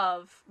yourself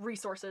of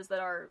resources that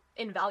are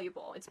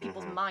invaluable. It's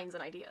people's minds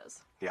and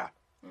ideas. Yeah.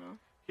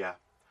 Yeah.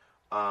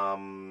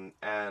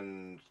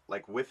 And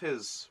like with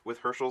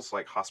Herschel's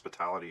like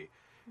hospitality,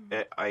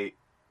 I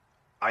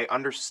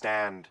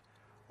understand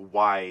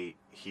why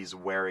he's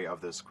wary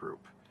of this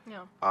group.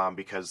 Yeah.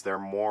 Because their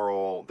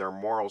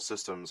moral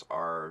systems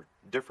are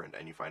different,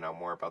 and you find out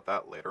more about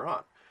that later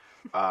on.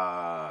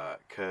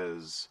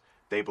 Because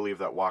they believe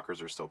that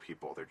walkers are still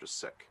people; they're just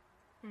sick.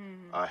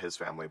 His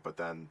family, but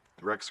then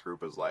Rick's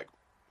group is like,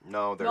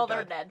 no,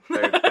 they're dead.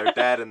 They're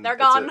dead, and they're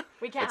gone.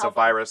 We can't. It's a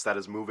virus that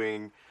is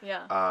moving.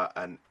 Yeah.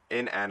 An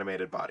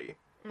inanimated body.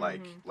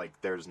 Like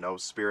there's no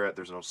spirit,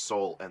 there's no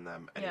soul in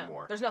them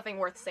anymore. There's nothing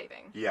worth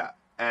saving. Yeah,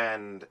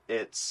 and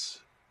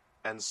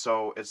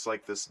so it's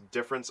like this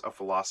difference of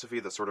philosophy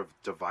that sort of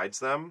divides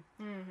them.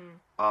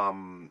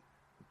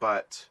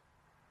 But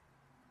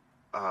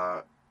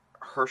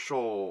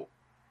Herschel,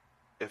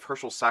 if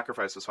Herschel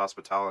sacrifices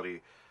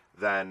hospitality,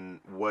 then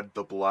would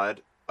the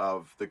blood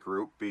of the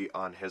group be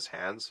on his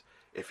hands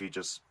if he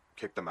just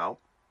kicked them out?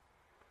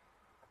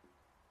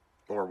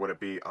 Or would it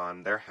be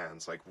on their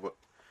hands? Like, what?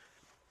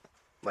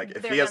 Like,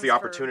 if he has the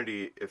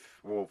opportunity,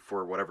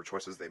 for whatever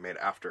choices they made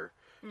after,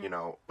 you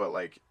know, but,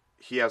 like,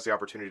 he has the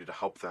opportunity to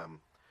help them,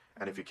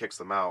 and if he kicks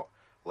them out,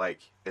 like,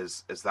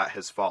 is that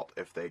his fault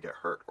if they get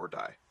hurt or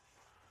die?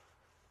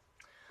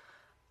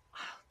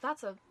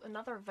 That's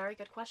another very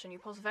good question. You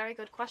pose very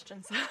good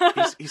questions.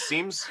 he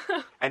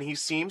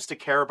seems to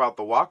care about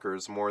the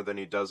walkers more than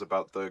he does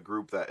about the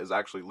group that is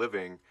actually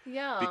living.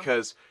 Yeah.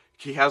 Because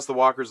he has the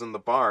walkers in the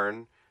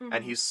barn,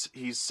 and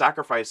he's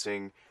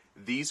sacrificing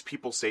these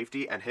people's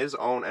safety and his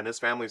own and his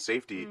family's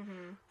safety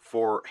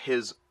for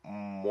his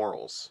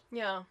morals.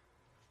 Yeah.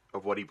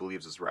 Of what he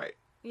believes is right.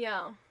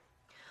 Yeah.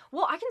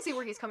 Well, I can see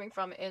where he's coming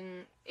from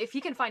in if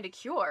he can find a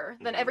cure,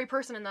 then every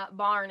person in that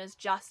barn is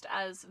just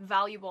as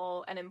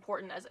valuable and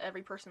important as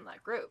every person in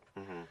that group.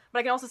 But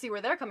I can also see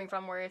where they're coming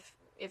from, where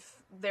if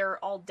they're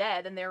all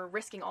dead and they're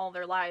risking all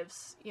their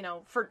lives,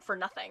 for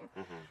nothing.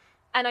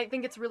 And I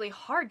think it's really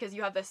hard because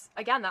you have this,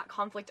 again, that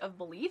conflict of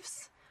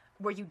beliefs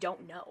where you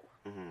don't know.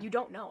 You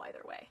don't know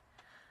either way.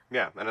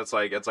 Yeah, and it's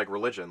like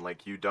religion.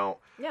 Like, you don't...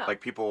 Yeah.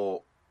 Like,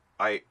 people...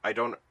 I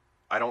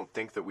don't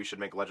think that we should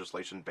make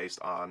legislation based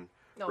on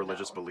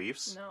religious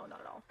beliefs. No, not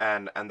at all.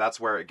 And that's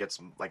where it gets,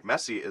 like,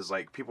 messy, is,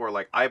 like, people are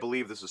like, I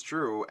believe this is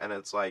true, and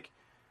it's like,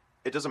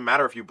 it doesn't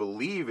matter if you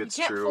believe it's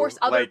true. You can't force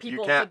other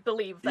people to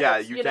believe that. Yeah,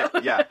 you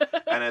can't. Yeah,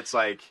 and it's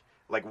like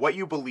what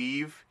you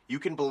believe, you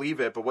can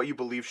believe it, but what you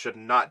believe should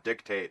not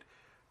dictate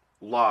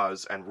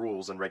laws and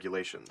rules and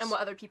regulations. And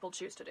what other people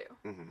choose to do.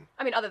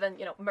 I mean, other than,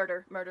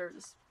 murder. Murder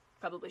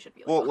probably should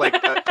be illegal. Well, like,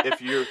 if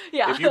you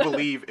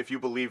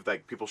believe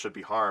that people should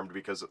be harmed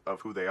because of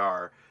who they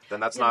are,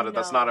 then that's not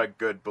a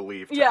good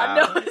belief to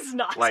have. No, it's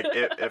not. Like,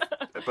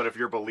 but if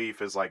your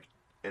belief is, like,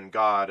 in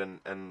God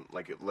and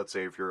like, let's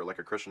say if you're like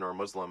a Christian or a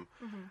Muslim,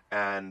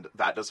 and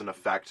that doesn't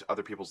affect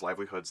other people's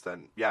livelihoods,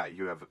 then yeah,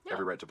 you have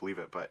every right to believe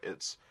it. But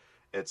it's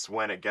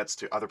when it gets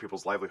to other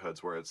people's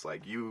livelihoods where it's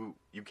like, you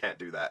can't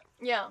do that.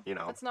 Yeah,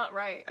 that's not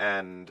right.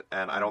 And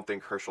I don't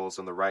think Herschel is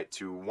in the right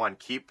to, one,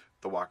 keep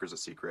the walkers a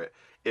secret.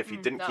 If he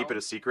didn't keep it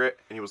a secret,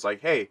 and he was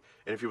like, hey,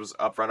 and if he was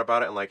upfront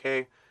about it and like,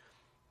 hey,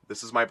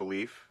 this is my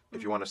belief.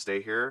 If you want to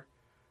stay here,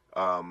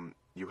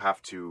 you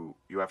have to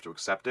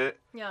accept it.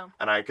 Yeah.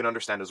 And I can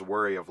understand his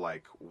worry of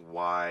like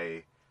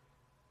why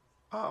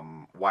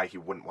he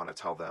wouldn't want to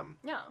tell them.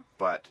 Yeah.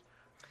 But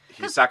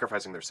he's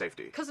sacrificing their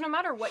safety. Because no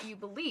matter what you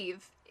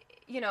believe,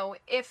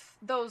 if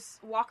those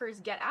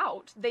walkers get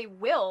out, they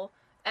will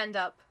end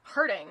up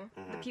hurting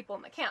the people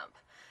in the camp.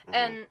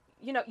 And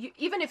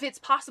even if it's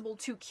possible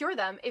to cure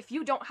them, if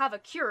you don't have a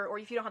cure or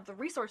if you don't have the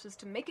resources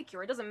to make a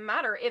cure, it doesn't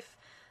matter if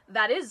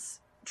that is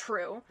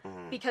true,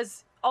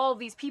 because all of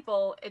these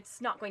people,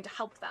 it's not going to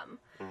help them.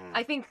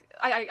 I think,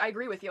 I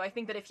agree with you. I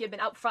think that if he had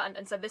been out front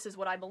and said, this is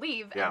what I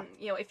believe, and,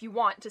 if you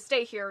want to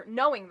stay here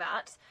knowing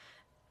that,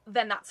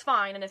 then that's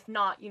fine, and if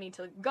not, you need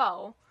to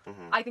go.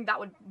 I think that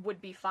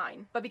would be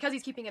fine. But because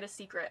he's keeping it a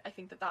secret, I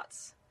think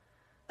that's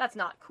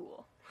not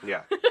cool.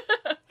 Yeah.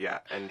 Yeah,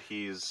 and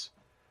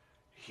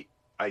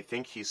I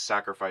think he's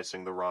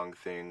sacrificing the wrong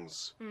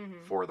things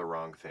for the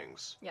wrong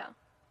things. Yeah.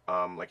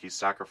 Like, he's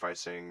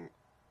sacrificing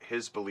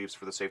his beliefs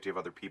for the safety of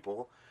other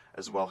people,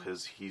 as well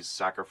as he's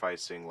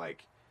sacrificing,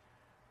 like,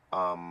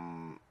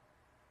 them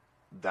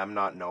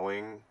not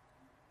knowing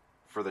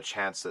for the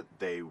chance that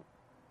they,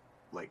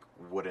 like,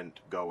 wouldn't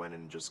go in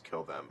and just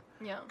kill them.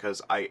 Yeah.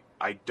 Because I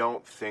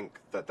don't think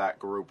that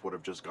group would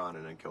have just gone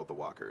in and killed the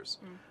walkers.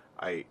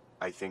 I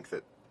think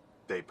that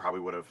they probably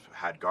would have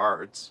had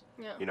guards,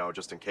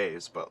 just in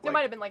case. But there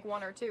might have been like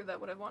one or two that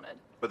would have wanted.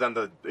 But then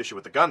the issue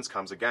with the guns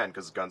comes again,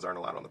 because guns aren't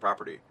allowed on the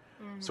property.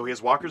 So he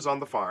has walkers on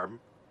the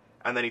farm,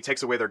 and then he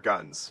takes away their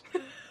guns.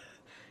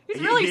 He's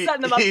really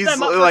setting them up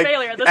for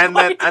failure at this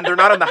point. And they're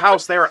not in the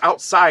house; they are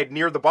outside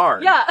near the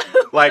barn. Yeah,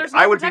 like,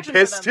 I would be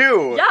pissed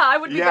too. Yeah, I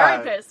would be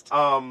very pissed.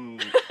 Yeah,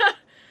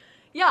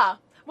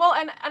 well,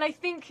 and I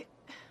think,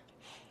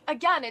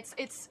 again,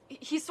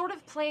 he's sort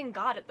of playing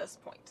God at this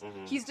point.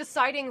 He's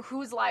deciding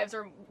whose lives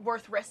are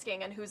worth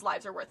risking and whose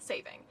lives are worth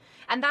saving,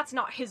 and that's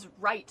not his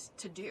right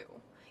to do.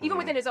 Even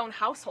within his own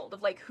household,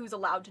 of like who's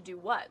allowed to do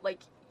what.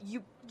 Like,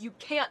 you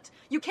can't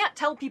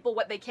tell people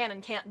what they can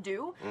and can't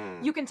do.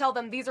 You can tell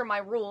them, these are my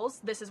rules,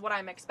 this is what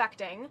I'm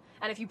expecting,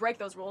 and if you break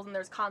those rules, then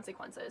there's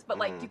consequences. But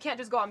like, you can't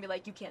just go out and be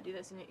like, you can't do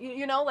this, and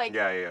like,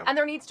 yeah. And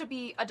there needs to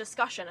be a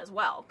discussion as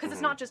well, because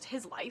it's not just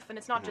his life and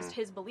it's not just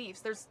his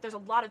beliefs. There's a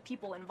lot of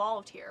people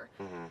involved here.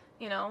 I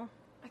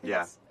think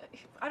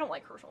I don't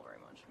like Herschel very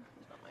much.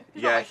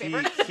 He's not my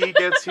favorite.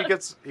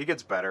 he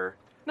gets better.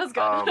 That's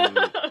good.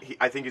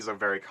 I think he's a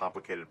very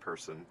complicated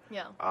person.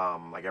 Yeah.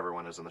 Like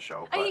everyone is in the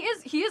show. But... And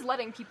he is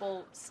letting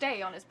people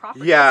stay on his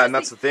property. Yeah, and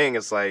that's the thing.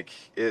 It's like,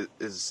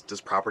 does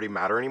property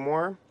matter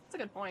anymore? That's a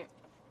good point.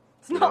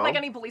 It's not like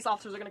any police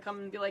officers are going to come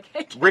and be like,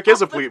 hey, Rick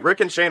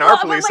and Shane are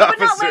police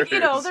officers. But not like,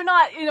 they're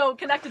not,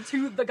 connected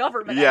to the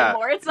government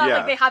anymore. It's not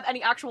like they have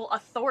any actual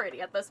authority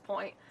at this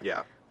point.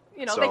 Yeah.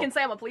 They can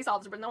say I'm a police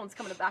officer, but no one's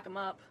coming to back them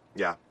up.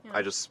 Yeah.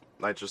 I just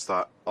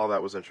thought all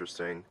that was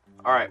interesting.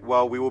 All right,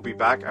 well, we will be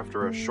back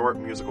after a short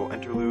musical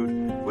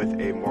interlude with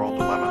a moral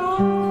dilemma.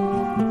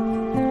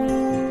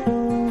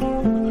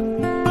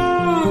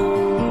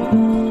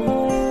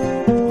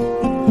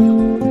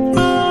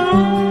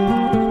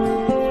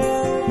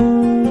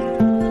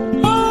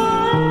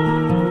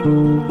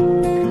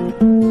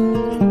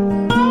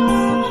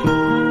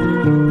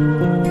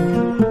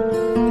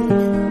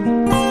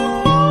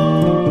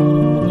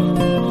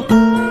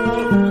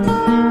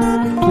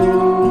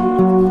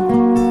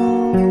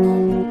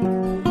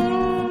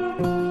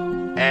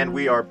 And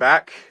we are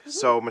back.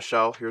 So,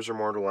 Michelle, here's your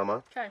moral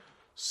dilemma. Okay.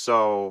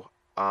 So,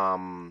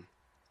 an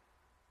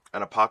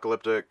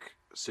apocalyptic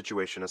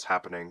situation is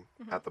happening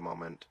at the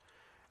moment,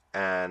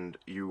 and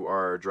you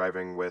are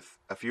driving with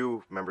a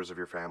few members of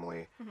your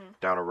family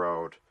down a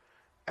road,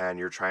 and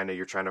you're trying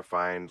to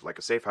find like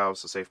a safe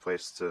house, a safe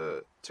place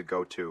to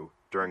go to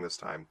during this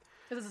time.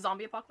 Is this a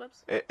zombie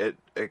apocalypse?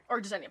 Or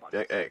just any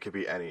apocalypse? It could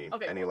be any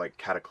cool. like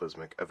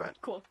cataclysmic event.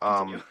 Cool.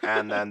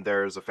 And then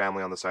there's a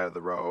family on the side of the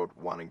road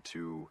wanting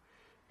to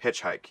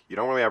hitchhike. You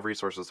don't really have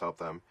resources to help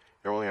them.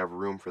 You don't really have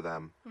room for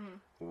them.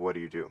 What do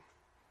you do?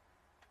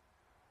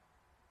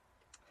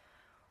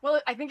 Well,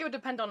 I think it would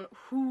depend on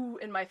who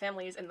in my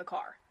family is in the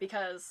car,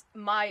 because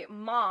my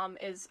mom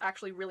is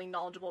actually really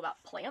knowledgeable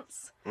about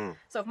plants.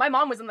 So if my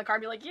mom was in the car,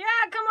 I'd be like, yeah,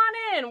 come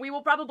on in. We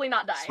will probably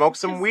not die. Smoke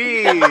some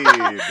weed.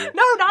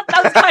 No, not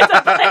those kinds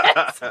of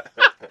plants.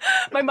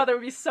 My mother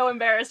would be so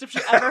embarrassed if she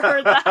ever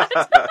heard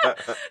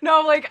that.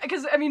 No, like,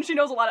 because, I mean, she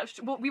knows a lot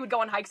of... we would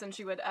go on hikes and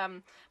she would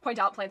point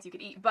out plants you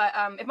could eat. But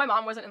if my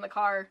mom wasn't in the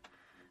car,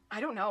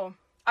 I don't know.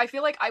 I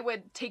feel like I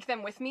would take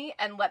them with me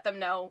and let them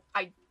know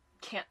I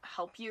can't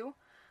help you,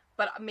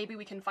 but maybe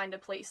we can find a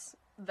place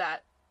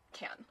that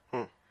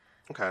can.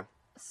 Okay.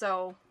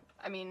 So,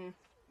 I mean,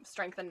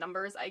 strength in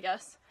numbers, I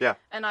guess. Yeah.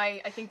 And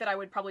I think that I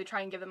would probably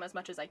try and give them as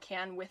much as I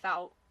can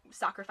without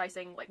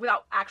sacrificing, like,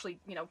 without actually,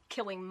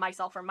 killing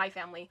myself or my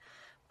family.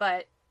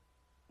 But,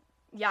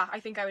 yeah, I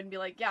think I would be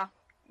like, yeah,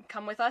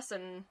 come with us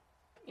and,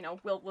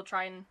 we'll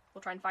try and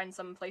find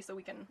some place that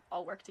we can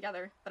all work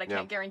together. But I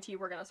can't guarantee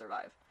we're going to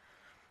survive.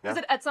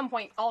 Because at some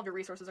point, all of your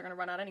resources are going to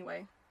run out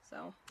anyway,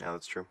 so. Yeah,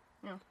 that's true.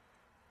 Yeah.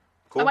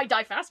 Cool. I might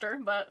die faster,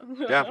 but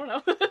yeah. I don't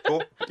know.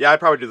 Cool. Yeah, I'd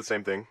probably do the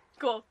same thing.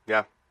 Cool.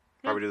 Yeah,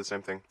 probably do the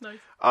same thing. Nice.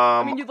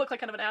 I mean, you'd look like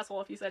kind of an asshole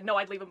if you said, no,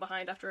 I'd leave him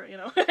behind after,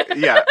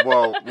 Yeah,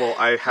 well,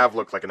 I have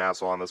looked like an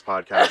asshole on this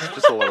podcast,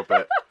 just a little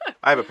bit.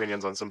 I have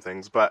opinions on some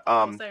things, but,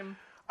 Same.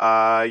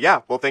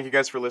 Yeah, well, thank you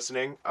guys for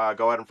listening.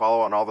 Go ahead and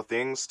follow on all the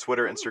things,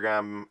 Twitter,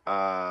 Instagram,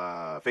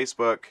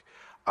 Facebook,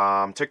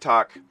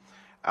 TikTok.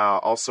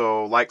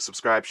 Also, like,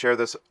 subscribe, share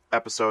this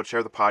episode,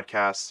 share the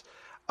podcast,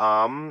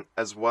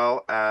 as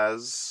well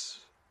as,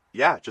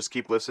 yeah, just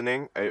keep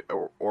listening.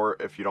 Or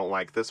if you don't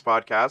like this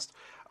podcast,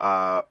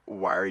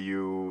 why are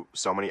you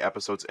so many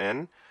episodes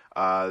in?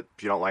 If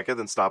you don't like it,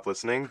 then stop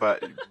listening,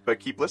 but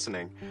keep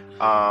listening.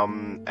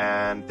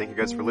 And thank you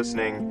guys for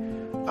listening.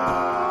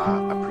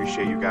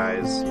 Appreciate you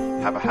guys.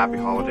 Have a happy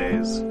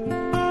holidays.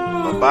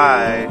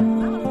 Bye-bye.